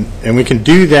can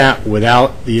do that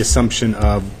without the assumption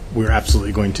of we're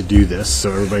absolutely going to do this,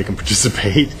 so everybody can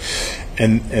participate,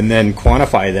 and then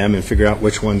quantify them and figure out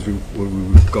which ones we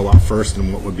would go out first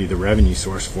and what would be the revenue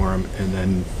source for them,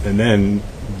 and then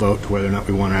vote whether or not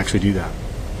we want to actually do that.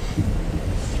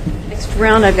 Next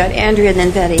round, I've got Andrea and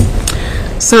then Betty.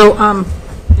 So,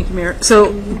 thank you, Mayor.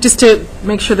 So, just to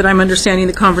make sure that I'm understanding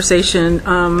the conversation,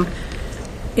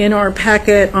 in our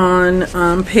packet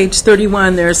on page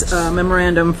 31, there's a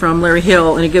memorandum from Larry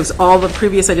Hill, and it gives all the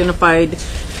previous identified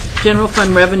general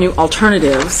fund revenue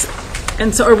alternatives.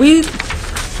 And so, are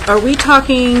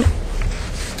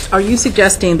you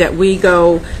suggesting that we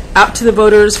go out to the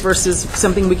voters versus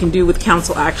something we can do with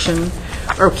council action,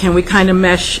 or can we kind of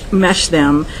mesh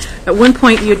them? At one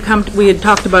point, we had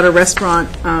talked about a restaurant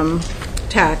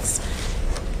tax,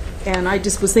 and I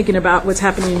just was thinking about what's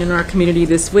happening in our community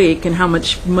this week and how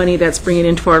much money that's bringing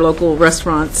into our local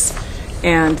restaurants,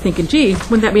 and thinking, gee,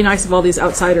 wouldn't that be nice if all these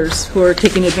outsiders who are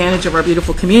taking advantage of our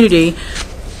beautiful community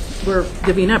were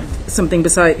giving up something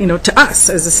beside, to us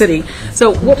as a city.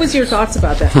 So what was your thoughts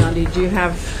about that, Gandhi? Do you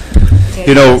have...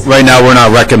 Right now, we're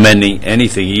not recommending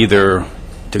anything either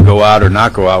to go out or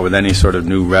not go out with any sort of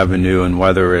new revenue, and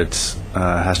whether it's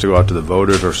has to go out to the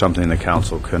voters or something the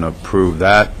council can approve.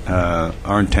 That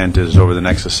our intent is over the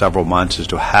next several months is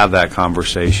to have that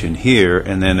conversation here,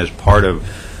 and then as part of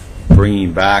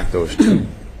bringing back those two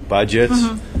budgets,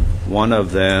 one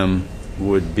of them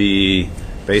would be,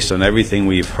 based on everything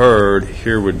we've heard,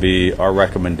 here would be our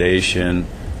recommendation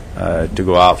to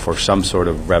go out for some sort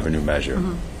of revenue measure.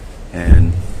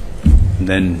 And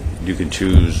then you can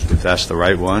choose if that's the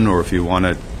right one, or if you want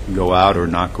to go out or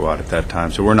not go out at that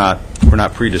time. So we're not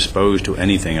predisposed to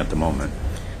anything at the moment.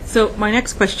 So my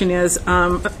next question is,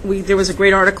 there was a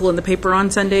great article in the paper on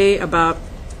Sunday about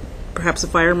perhaps a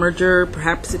fire merger,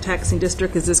 perhaps a taxing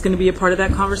district. Is this going to be a part of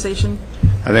that conversation?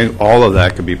 I think all of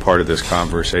that could be part of this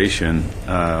conversation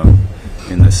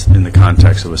in the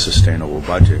context of a sustainable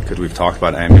budget, because we've talked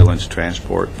about ambulance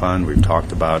transport fund, we've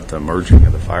talked about the merging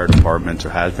of the fire departments,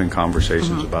 there has been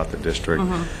conversations about the district,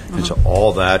 and so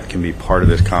all that can be part of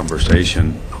this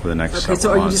conversation over the next several months.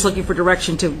 So are you just looking for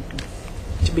direction to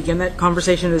begin that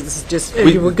conversation? Is this just,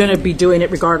 we're going to be doing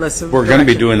it regardless of... We're going to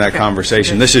be doing that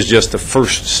conversation. This is just the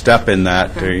first step in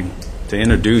that to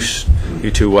introduce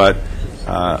you to what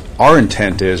our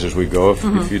intent is as we go.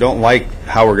 If you don't like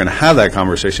how we're going to have that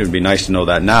conversation, it would be nice to know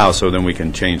that now, so then we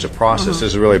can change the process.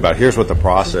 This is really about, here's what the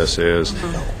process is.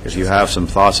 If you have some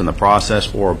thoughts on the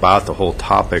process or about the whole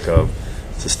topic of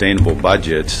sustainable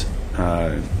budgets,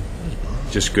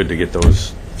 just good to get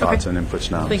those thoughts and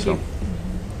inputs now. Thank you.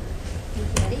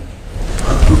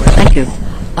 Thank you.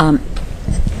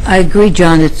 I agree,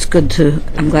 John. It's good to,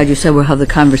 I'm glad you said we'll have the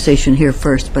conversation here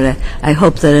first, but I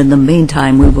hope that in the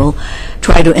meantime we will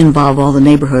try to involve all the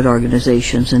neighborhood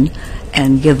organizations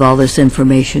and give all this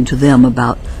information to them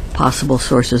about possible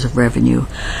sources of revenue.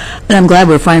 And I'm glad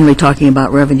we're finally talking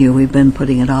about revenue. We've been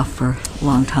putting it off for a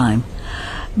long time.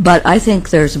 But I think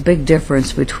there's a big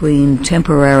difference between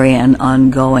temporary and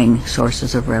ongoing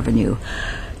sources of revenue.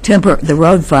 The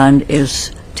road fund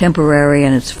is temporary,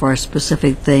 and it's for a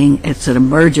specific thing. It's an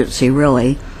emergency,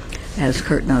 really, as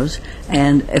Kurt knows,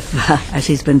 and as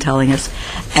he's been telling us,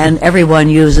 and everyone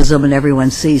uses them and everyone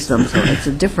sees them. So it's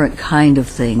a different kind of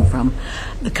thing from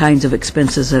the kinds of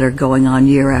expenses that are going on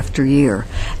year after year,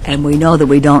 and we know that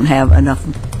we don't have enough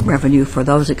revenue for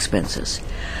those expenses.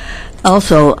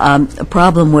 Also, a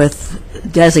problem with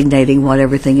designating what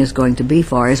everything is going to be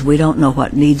for is we don't know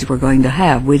what needs we're going to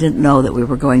have. We didn't know that we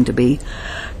were going to be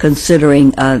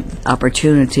considering an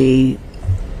opportunity,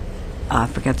 I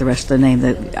forget the rest of the name,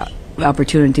 the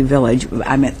Opportunity Village.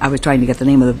 I was trying to get the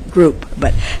name of the group,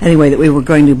 but anyway, that we were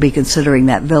going to be considering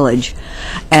that village.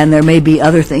 And there may be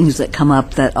other things that come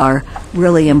up that are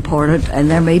really important, and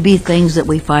there may be things that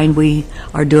we find we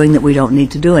are doing that we don't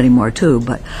need to do anymore, too.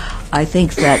 But I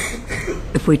think that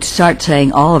if we start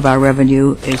saying all of our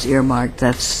revenue is earmarked,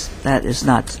 that is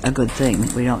not a good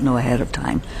thing. We don't know ahead of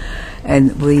time.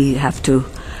 And we have to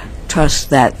trust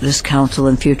that this council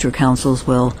and future councils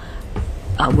will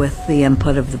with the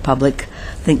input of the public,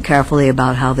 think carefully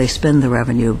about how they spend the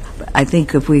revenue. I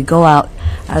think if we go out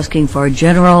asking for a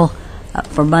general,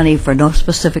 for money for no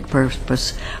specific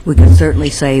purpose, we can certainly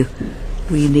say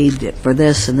we need it for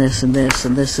this and this and this,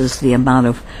 and this is the amount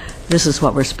of, this is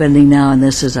what we're spending now, and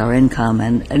this is our income,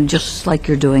 and just like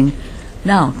you're doing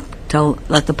now,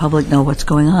 let the public know what's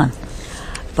going on.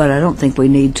 But I don't think we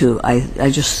need to, I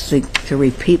just think, to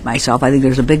repeat myself, I think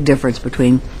there's a big difference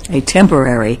between a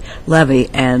temporary levy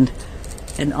and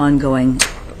an ongoing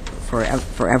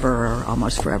forever or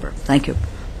almost forever. Thank you.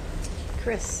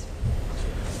 Chris?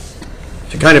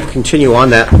 To kind of continue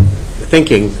on that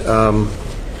thinking,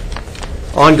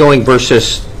 ongoing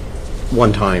versus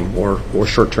one time or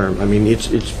short term, I mean, it's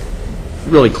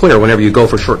really clear whenever you go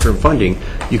for short-term funding,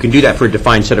 you can do that for a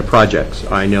defined set of projects.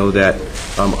 I know that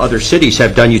other cities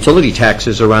have done utility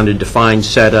taxes around a defined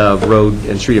set of road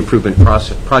and street improvement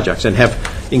projects and have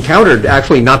encountered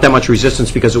actually not that much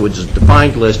resistance because it was a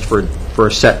defined list for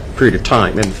a set period of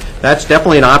time. And that's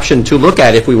definitely an option to look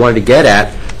at if we wanted to get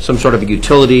at some sort of a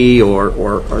utility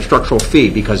or structural fee,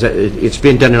 because it's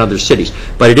been done in other cities.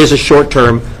 But it is a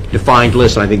short-term defined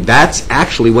list, and I think that's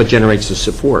actually what generates the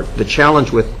support. The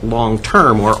challenge with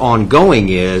long-term or ongoing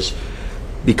is,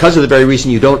 because of the very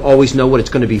reason you don't always know what it's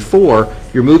going to be for,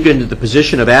 you're moved into the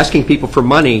position of asking people for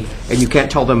money, and you can't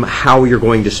tell them how you're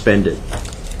going to spend it.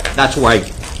 That's why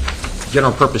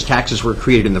general purpose taxes were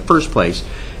created in the first place,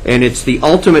 and it's the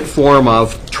ultimate form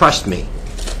of trust me.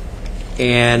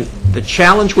 And the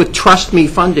challenge with trust me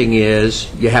funding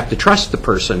is you have to trust the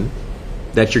person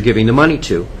that you're giving the money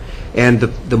to. And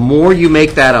the more you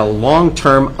make that a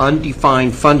long-term,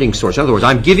 undefined funding source, in other words,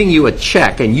 I'm giving you a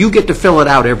check and you get to fill it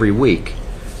out every week,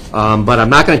 but I'm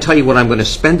not going to tell you what I'm going to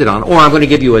spend it on, or I'm going to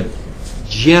give you a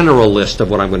general list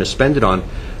of what I'm going to spend it on.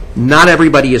 Not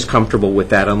everybody is comfortable with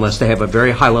that unless they have a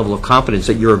very high level of confidence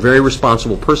that you're a very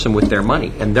responsible person with their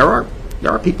money. And there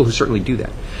are people who certainly do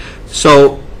that.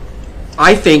 So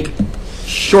I think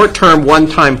short-term,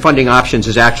 one-time funding options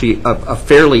is actually a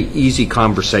fairly easy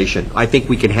conversation. I think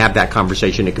we can have that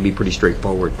conversation. It can be pretty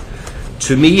straightforward.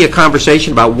 To me, a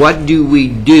conversation about what do we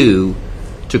do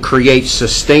to create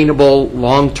sustainable,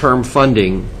 long-term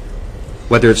funding,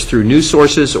 whether it's through new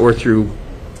sources or through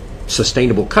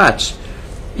sustainable cuts,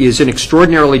 is an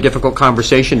extraordinarily difficult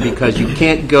conversation because you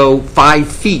can't go 5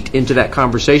 feet into that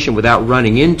conversation without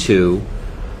running into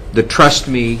the trust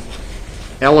me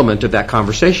element of that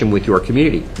conversation with your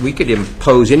community. We could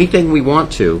impose anything we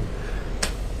want to,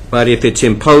 but if it's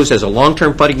imposed as a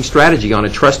long-term funding strategy on a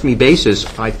trust me basis,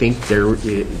 I think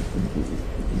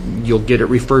you'll get it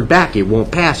referred back. It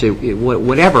won't pass.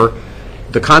 Whatever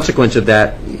the consequence of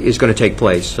that is going to take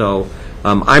place. So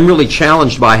I'm really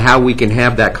challenged by how we can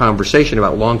have that conversation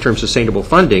about long-term sustainable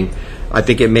funding. I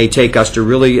think it may take us to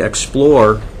really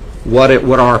explore what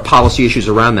are our policy issues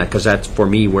around that, because that's, for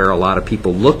me, where a lot of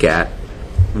people look at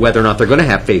whether or not they're going to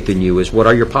have faith in you is what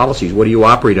are your policies? What do you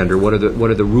operate under? What are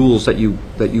the rules that you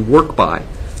work by?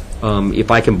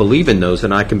 If I can believe in those,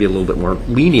 then I can be a little bit more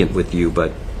lenient with you.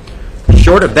 But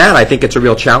short of that, I think it's a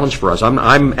real challenge for us.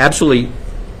 I'm absolutely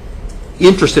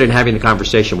interested in having the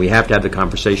conversation. We have to have the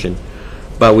conversation,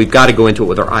 but we've got to go into it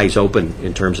with our eyes open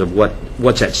in terms of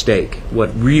what's at stake. What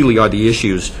really are the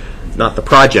issues? Not the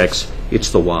projects.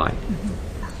 It's the why.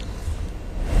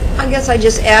 I guess I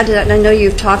just add to that, and I know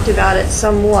you've talked about it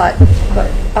somewhat,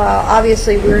 but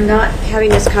obviously we're not having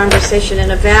this conversation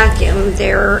in a vacuum.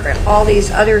 All these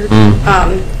other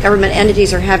government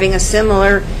entities are having a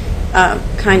similar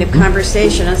kind of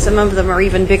conversation, and some of them are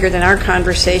even bigger than our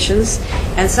conversations,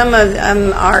 and some of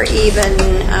them are even,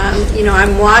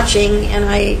 I'm watching, and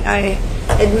I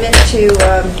admit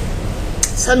to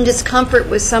some discomfort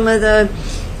with some of the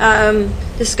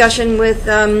discussion with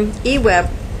eWeb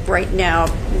right now,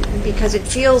 because it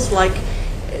feels like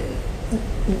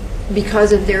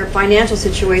because of their financial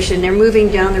situation, they're moving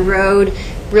down the road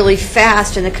really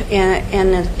fast, and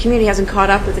the community hasn't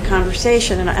caught up with the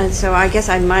conversation. And so I guess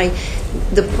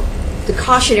the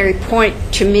cautionary point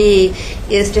to me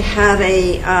is to have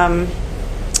a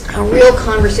real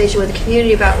conversation with the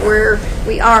community about where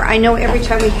we are. I know every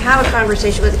time we have a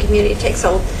conversation with the community, it takes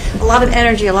a lot of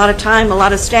energy, a lot of time, a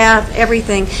lot of staff,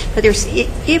 everything. But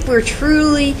if we're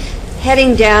truly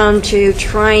heading down to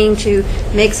trying to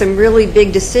make some really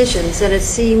big decisions, and it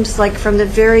seems like from the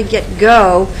very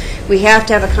get-go we have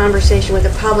to have a conversation with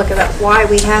the public about why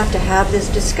we have to have this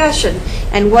discussion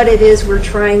and what it is we're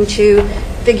trying to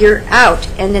figure out,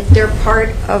 and that they're part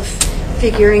of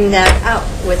figuring that out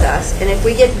with us. And if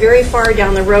we get very far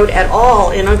down the road at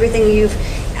all in everything you've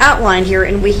outlined here,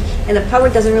 and the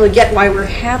public doesn't really get why we're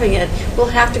having it, we'll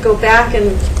have to go back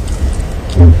and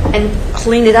and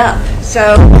clean it up.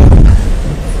 So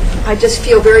I just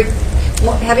feel very,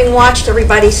 having watched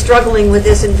everybody struggling with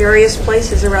this in various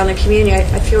places around the community,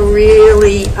 I feel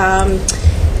really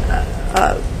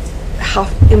how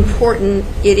important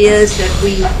it is that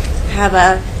we have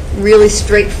a really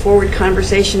straightforward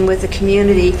conversation with the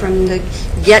community from the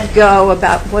get-go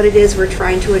about what it is we're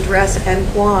trying to address and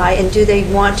why, and do they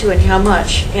want to and how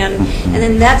much. And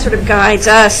then that sort of guides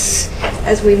us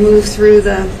as we move through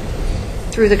the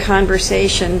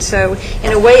conversation. So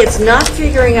in a way, it's not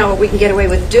figuring out what we can get away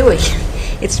with doing.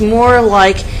 It's more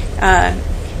like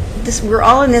this, we're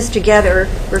all in this together.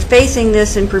 We're facing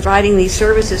this and providing these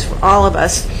services for all of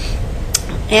us.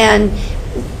 And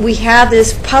we have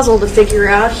this puzzle to figure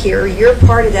out here. You're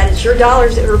part of that. It's your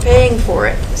dollars that we're paying for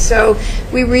it. So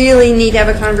we really need to have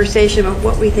a conversation about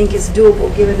what we think is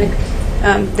doable given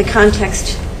the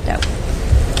context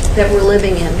that we're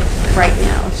living in right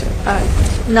now.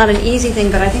 So, not an easy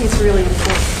thing, but I think it's really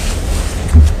important.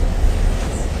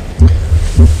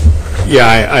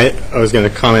 Yeah, I was going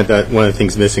to comment that one of the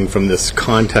things missing from this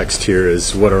context here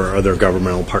is what are other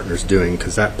governmental partners doing,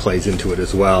 because that plays into it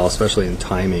as well, especially in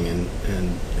timing and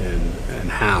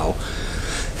how.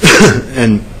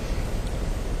 And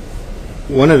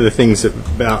one of the things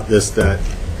about this that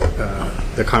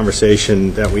the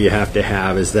conversation that we have to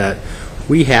have is that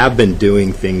we have been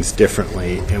doing things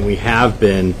differently, and we have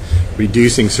been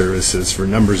reducing services for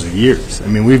numbers of years. I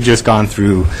mean, we've just gone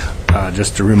through,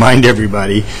 just to remind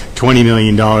everybody, $20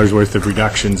 million worth of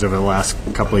reductions over the last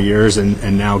couple of years,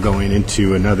 and now going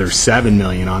into another $7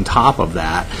 million on top of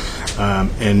that.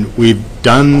 And we've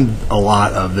done a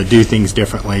lot of the do things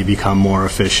differently, become more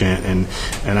efficient, and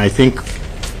I think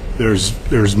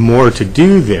there's more to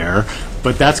do there,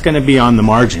 but that's going to be on the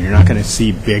margin. You're not going to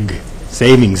see big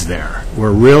savings there.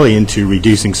 We're really into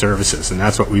reducing services, and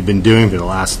that's what we've been doing for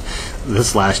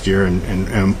this last year,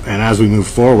 and as we move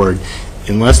forward,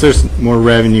 unless there's more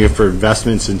revenue for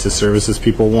investments into services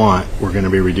people want, we're going to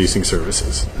be reducing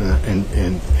services.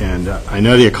 And I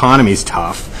know the economy's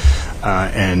tough,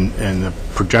 and the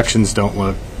projections don't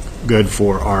look good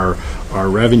for our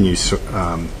revenue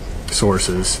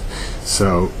sources.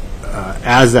 So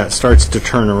as that starts to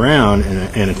turn around,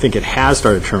 and I think it has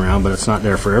started to turn around, but it's not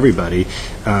there for everybody,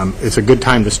 it's a good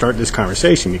time to start this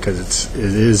conversation, because it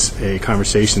is a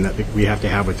conversation that we have to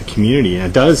have with the community, and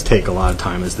it does take a lot of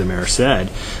time, as the mayor said,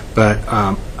 but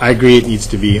I agree it needs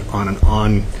to be on an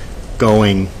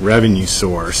ongoing revenue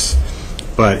source,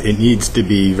 but it needs to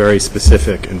be very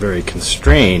specific and very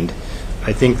constrained.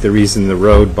 I think the reason the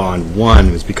road bond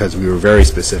won was because we were very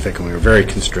specific and we were very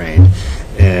constrained,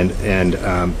 and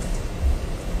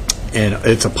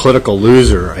it's a political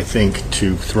loser, I think,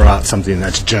 to throw out something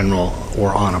that's general or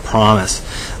on a promise.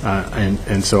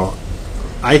 And so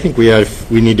I think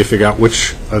we need to figure out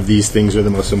which of these things are the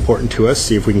most important to us,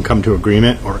 see if we can come to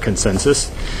agreement or consensus,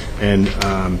 and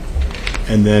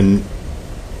then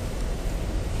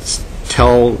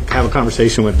have a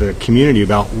conversation with the community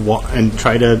about and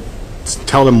try to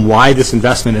tell them why this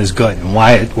investment is good and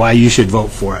why you should vote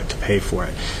for it, to pay for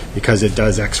it, because it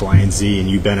does X, Y, and Z, and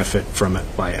you benefit from it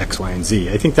by X, Y, and Z.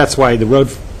 I think that's why the road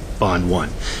bond won,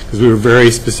 because we were very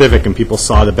specific and people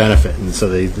saw the benefit, and so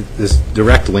this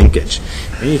direct linkage.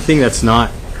 Anything that's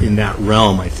not in that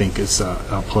realm, I think, is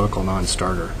a political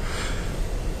non-starter.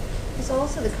 There's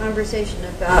also the conversation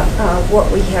about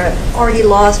what we have already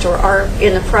lost or are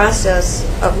in the process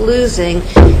of losing,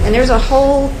 and there's a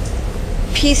whole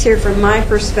piece here from my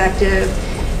perspective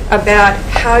about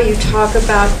how you talk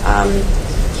about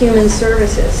human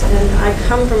services. And I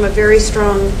come from a very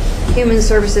strong human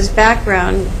services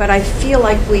background, but I feel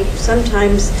like we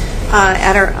sometimes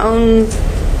at our own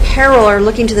peril are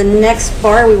looking to the next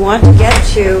bar we want to get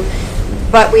to,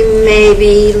 but we may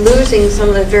be losing some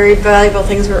of the very valuable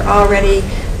things we're already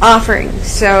offering.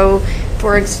 So,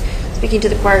 speaking to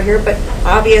the choir here, but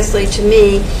obviously to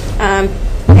me,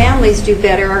 families do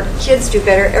better, our kids do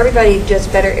better, everybody does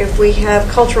better if we have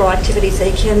cultural activities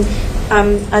they can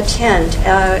attend.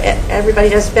 Everybody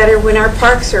does better when our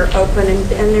parks are open and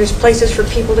there's places for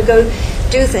people to go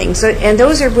do things. And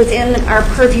those are within our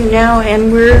purview now,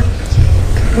 and we're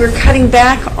cutting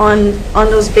back on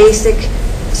those basic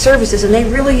services, and they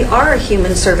really are a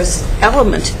human service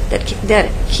element that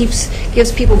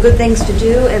gives people good things to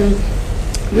do and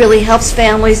really helps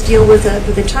families deal with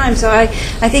the time. So I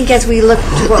think as we look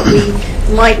to what we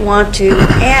might want to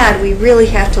add, we really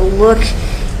have to look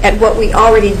at what we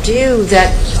already do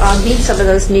that meet some of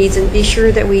those needs, and be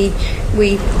sure that we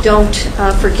don't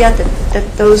forget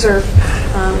that those are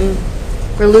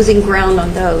we're losing ground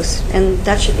on those, and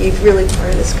that should be really part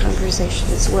of this conversation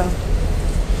as well.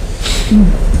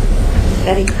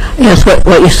 Betty? Yes,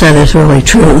 what you said is really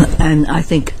true, and I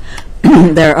think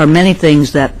there are many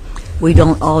things that we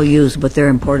don't all use, but they're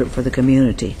important for the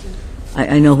community.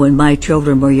 I know when my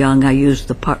children were young, I used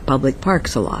the public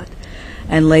parks a lot.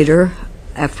 And later,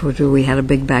 after we had a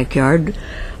big backyard,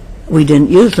 we didn't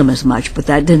use them as much, but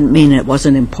that didn't mean it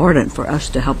wasn't important for us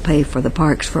to help pay for the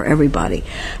parks for everybody.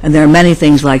 And there are many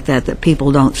things like that that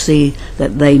people don't see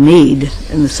that they need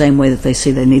in the same way that they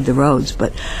see they need the roads.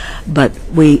 But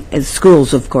we, as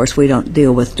schools, of course, we don't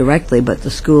deal with directly, but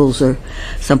the schools are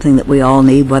something that we all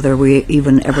need, whether we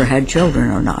even ever had children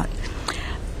or not.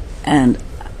 And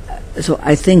so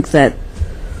I think that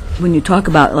when you talk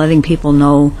about letting people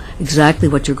know exactly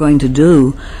what you're going to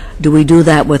do we do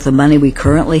that with the money we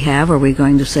currently have? Are we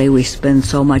going to say we spend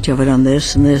so much of it on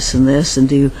this and this and this, and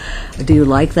do you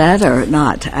like that or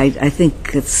not? I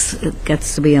think it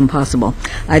gets to be impossible.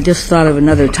 I just thought of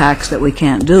another tax that we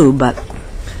can't do, but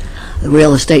the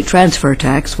real estate transfer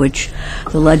tax, which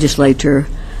the legislature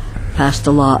passed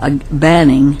a law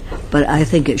banning, but I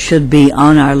think it should be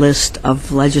on our list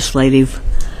of legislative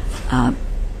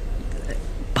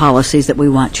policies that we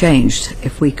want changed.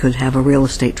 If we could have a real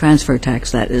estate transfer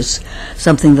tax, that is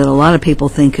something that a lot of people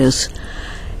think is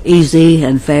easy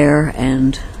and fair,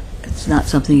 and it's not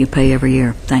something you pay every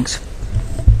year. Thanks.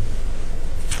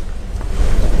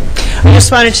 I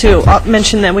just wanted to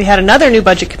mention that we had another new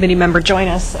Budget Committee member join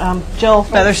us. Jill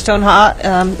Featherstone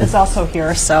is also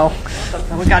here, so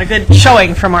we got a good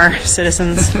showing from our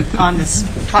citizens on this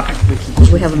topic.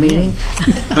 We have a meeting?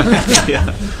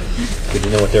 Yeah. Good to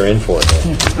know what they're in for.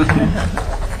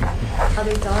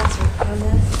 Other thoughts on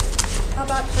this? How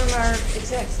about from our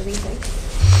execs? What do you think?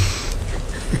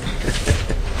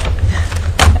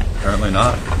 Apparently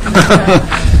not.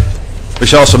 We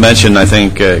should also mention, I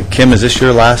think, Kim, is this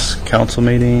your last council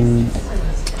meeting?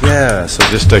 Yeah, so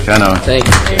just to kind of... Thank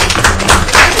you.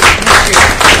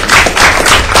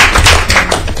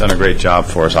 Done a great job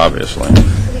for us, obviously.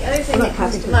 The other thing that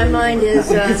comes to my mind is,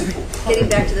 getting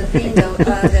back to the theme, though,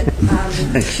 that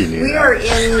we are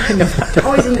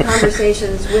always in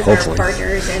conversations with our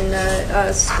partners,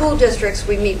 and school districts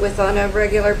we meet with on a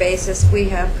regular basis. We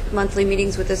have monthly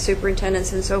meetings with the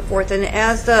superintendents and so forth. And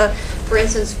as for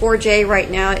instance, 4J right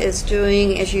now is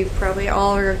doing, as you probably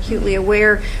all are acutely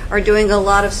aware, are doing a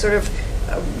lot of sort of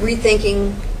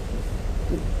rethinking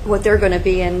what they're going to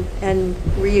be and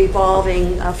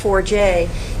re-evolving 4J.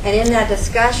 And in that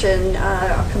discussion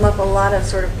come up a lot of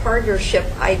sort of partnership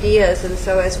ideas. And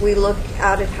so as we look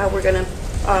out at how we're going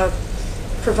to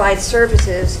provide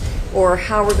services or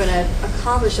how we're going to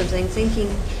accomplish something, thinking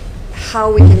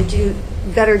how we can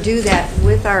better do that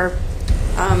with our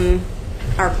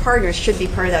partners should be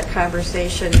part of that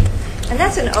conversation. And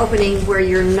that's an opening where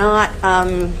you're not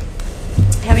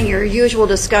having your usual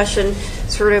discussion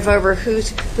sort of over who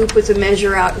puts a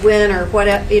measure out when or what,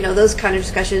 those kind of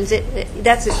discussions.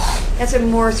 That's a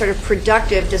more sort of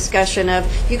productive discussion of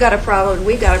you got a problem,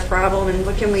 we got a problem, and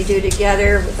what can we do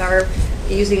together with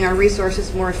using our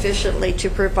resources more efficiently to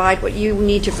provide what you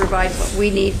need to provide, what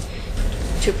we need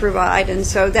to provide. And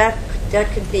so that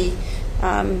could be,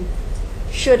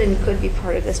 should and could be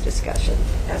part of this discussion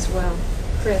as well.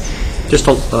 Chris? Just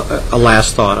a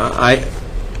last thought.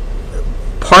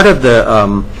 Part of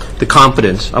the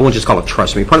confidence, I won't just call it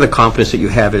trust me, part of the confidence that you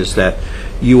have is that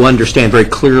you understand very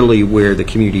clearly where the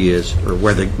community is, or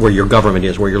where your government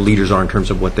is, where your leaders are in terms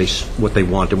of what they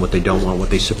want and what they don't want, what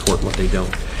they support and what they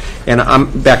don't. And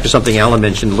I'm back to something Alan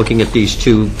mentioned, looking at these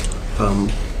two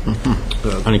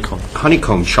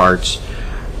honeycomb charts.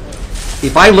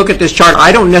 If I look at this chart,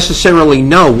 I don't necessarily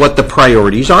know what the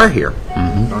priorities are here.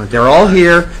 They're all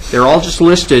here, they're all just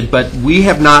listed, but we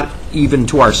have not even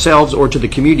to ourselves or to the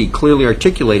community clearly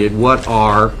articulated what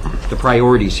are the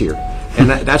priorities here. And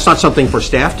that's not something for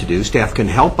staff to do. Staff can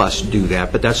help us do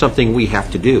that, but that's something we have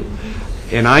to do.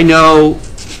 And I know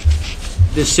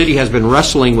this city has been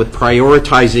wrestling with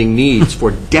prioritizing needs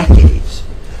for decades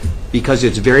because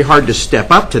it's very hard to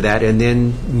step up to that and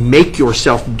then make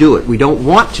yourself do it. We don't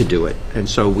want to do it, and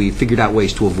so we figured out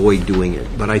ways to avoid doing it.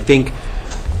 But I think,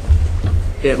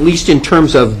 at least in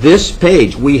terms of this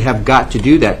page, we have got to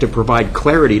do that to provide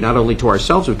clarity not only to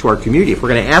ourselves but to our community. If we're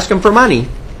going to ask them for money,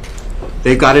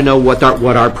 they've got to know what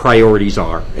our priorities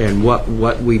are and what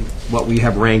we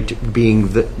have ranked being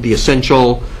the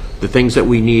essential, the things that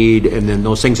we need, and then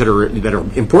those things that are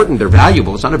important, they're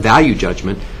valuable. It's not a value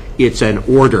judgment. It's an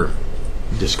order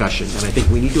discussion, and I think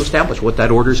we need to establish what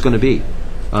that order is going to be.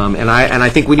 And I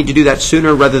think we need to do that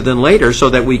sooner rather than later so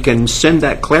that we can send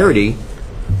that clarity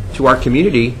to our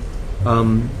community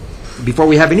before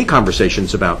we have any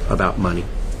conversations about money.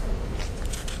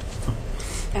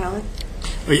 Alan?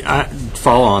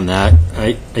 Follow on that.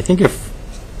 I think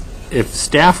if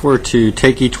staff were to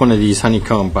take each one of these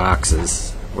honeycomb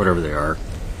boxes, whatever they are,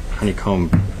 honeycomb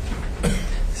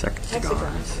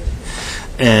hexagons,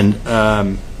 and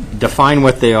define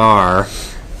what they are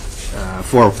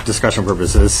for discussion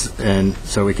purposes, and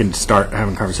so we can start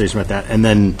having a conversation about that, and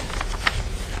then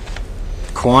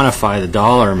quantify the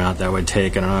dollar amount that would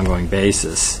take on an ongoing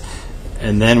basis,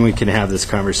 and then we can have this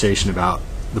conversation about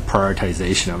the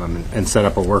prioritization of them and set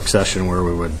up a work session where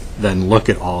we would then look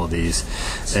at all of these,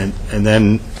 and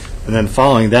then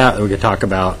following that we could talk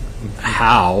about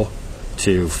how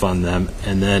to fund them,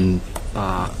 and then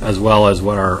as well as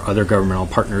what our other governmental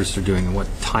partners are doing and what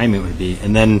time it would be,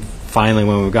 and then finally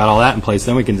when we've got all that in place,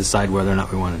 then we can decide whether or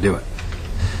not we want to do it.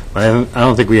 But I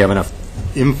don't think we have enough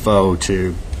info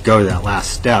to go to that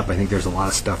last step. I think there's a lot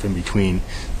of stuff in between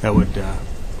that would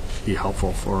be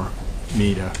helpful for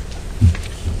me to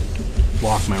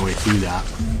walk my way through that.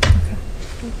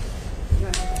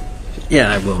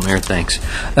 Yeah, I will, Mayor. Thanks.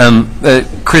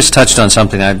 Chris touched on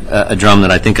something, a drum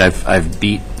that I think I've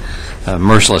beat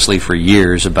mercilessly for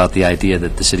years about the idea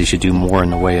that the city should do more in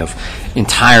the way of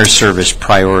entire service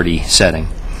priority setting.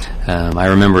 I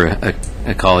remember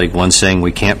a colleague once saying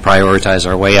we can't prioritize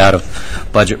our way out of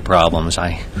budget problems.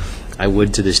 I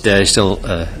would to this day still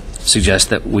suggest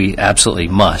that we absolutely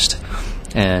must.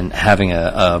 And having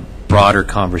a broader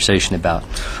conversation about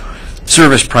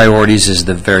service priorities is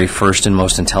the very first and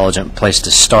most intelligent place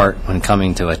to start when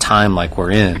coming to a time like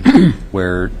we're in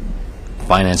where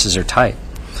finances are tight.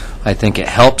 I think it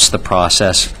helps the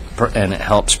process and it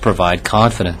helps provide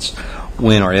confidence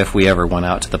when or if we ever went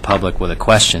out to the public with a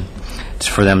question. It's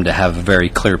for them to have a very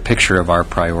clear picture of our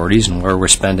priorities and where we're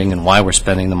spending and why we're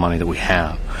spending the money that we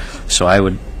have. So I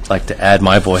would like to add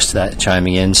my voice to that,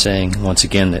 chiming in, saying once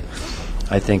again that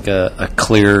I think a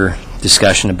clear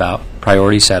discussion about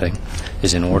priority setting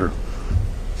is in order.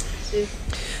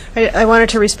 I wanted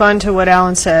to respond to what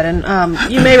Alan said, and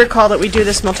you may recall that we do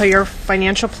this multi-year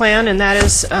financial plan, and that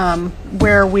is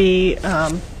where we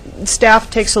staff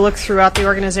takes a look throughout the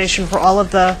organization for all of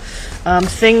the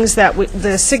things that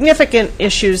the significant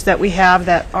issues that we have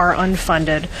that are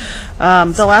unfunded.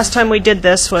 The last time we did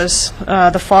this was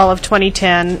the fall of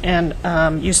 2010,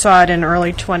 and you saw it in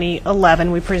early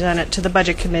 2011. We present it to the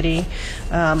Budget Committee,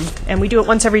 and we do it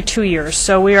once every 2 years.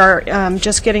 So we are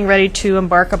just getting ready to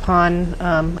embark upon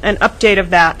an update of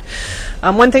that.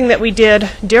 One thing that we did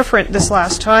different this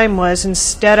last time was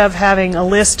instead of having a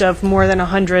list of more than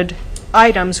 100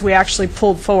 items, we actually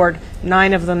pulled forward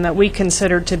 9 of them that we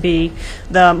considered to be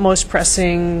the most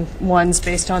pressing ones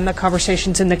based on the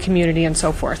conversations in the community and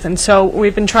so forth. And so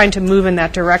we've been trying to move in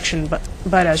that direction, but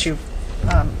as you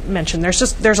mentioned,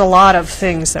 there's a lot of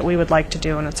things that we would like to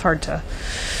do, and it's hard to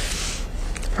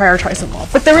prioritize them all.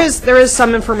 But there is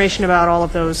some information about all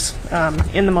of those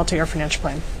in the multi-year financial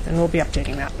plan, and we'll be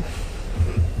updating that.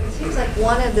 It seems like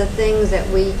one of the things that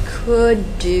we could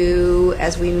do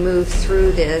as we move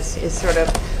through this is sort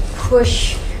of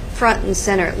push front and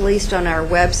center, at least on our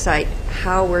website,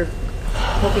 how we're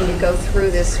hoping to go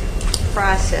through this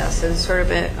process and sort of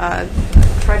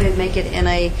try to make it in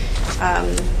a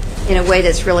way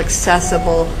that's real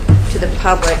accessible to the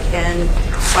public. And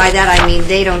by that I mean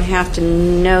they don't have to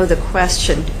know the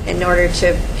question in order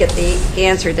to get the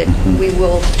answer, that we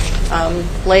will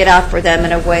lay it out for them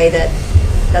in a way that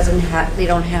they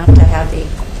don't have to have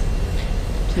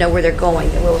to know where they're going.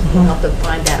 That will help them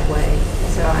find that way.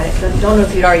 So I don't know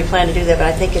if you'd already planned to do that, but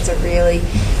I think it's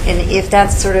and if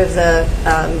that's sort of the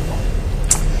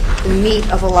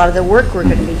meat of a lot of the work we're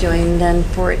going to be doing, then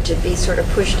for it to be sort of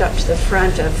pushed up to the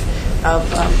front of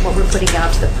what we're putting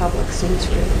out to the public seems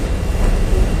really.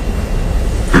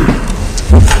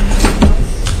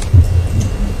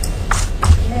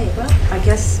 Okay, well, I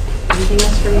guess anything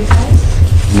else for you guys?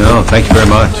 No, thank you very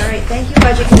much. All right, thank you,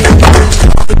 Budget Committee.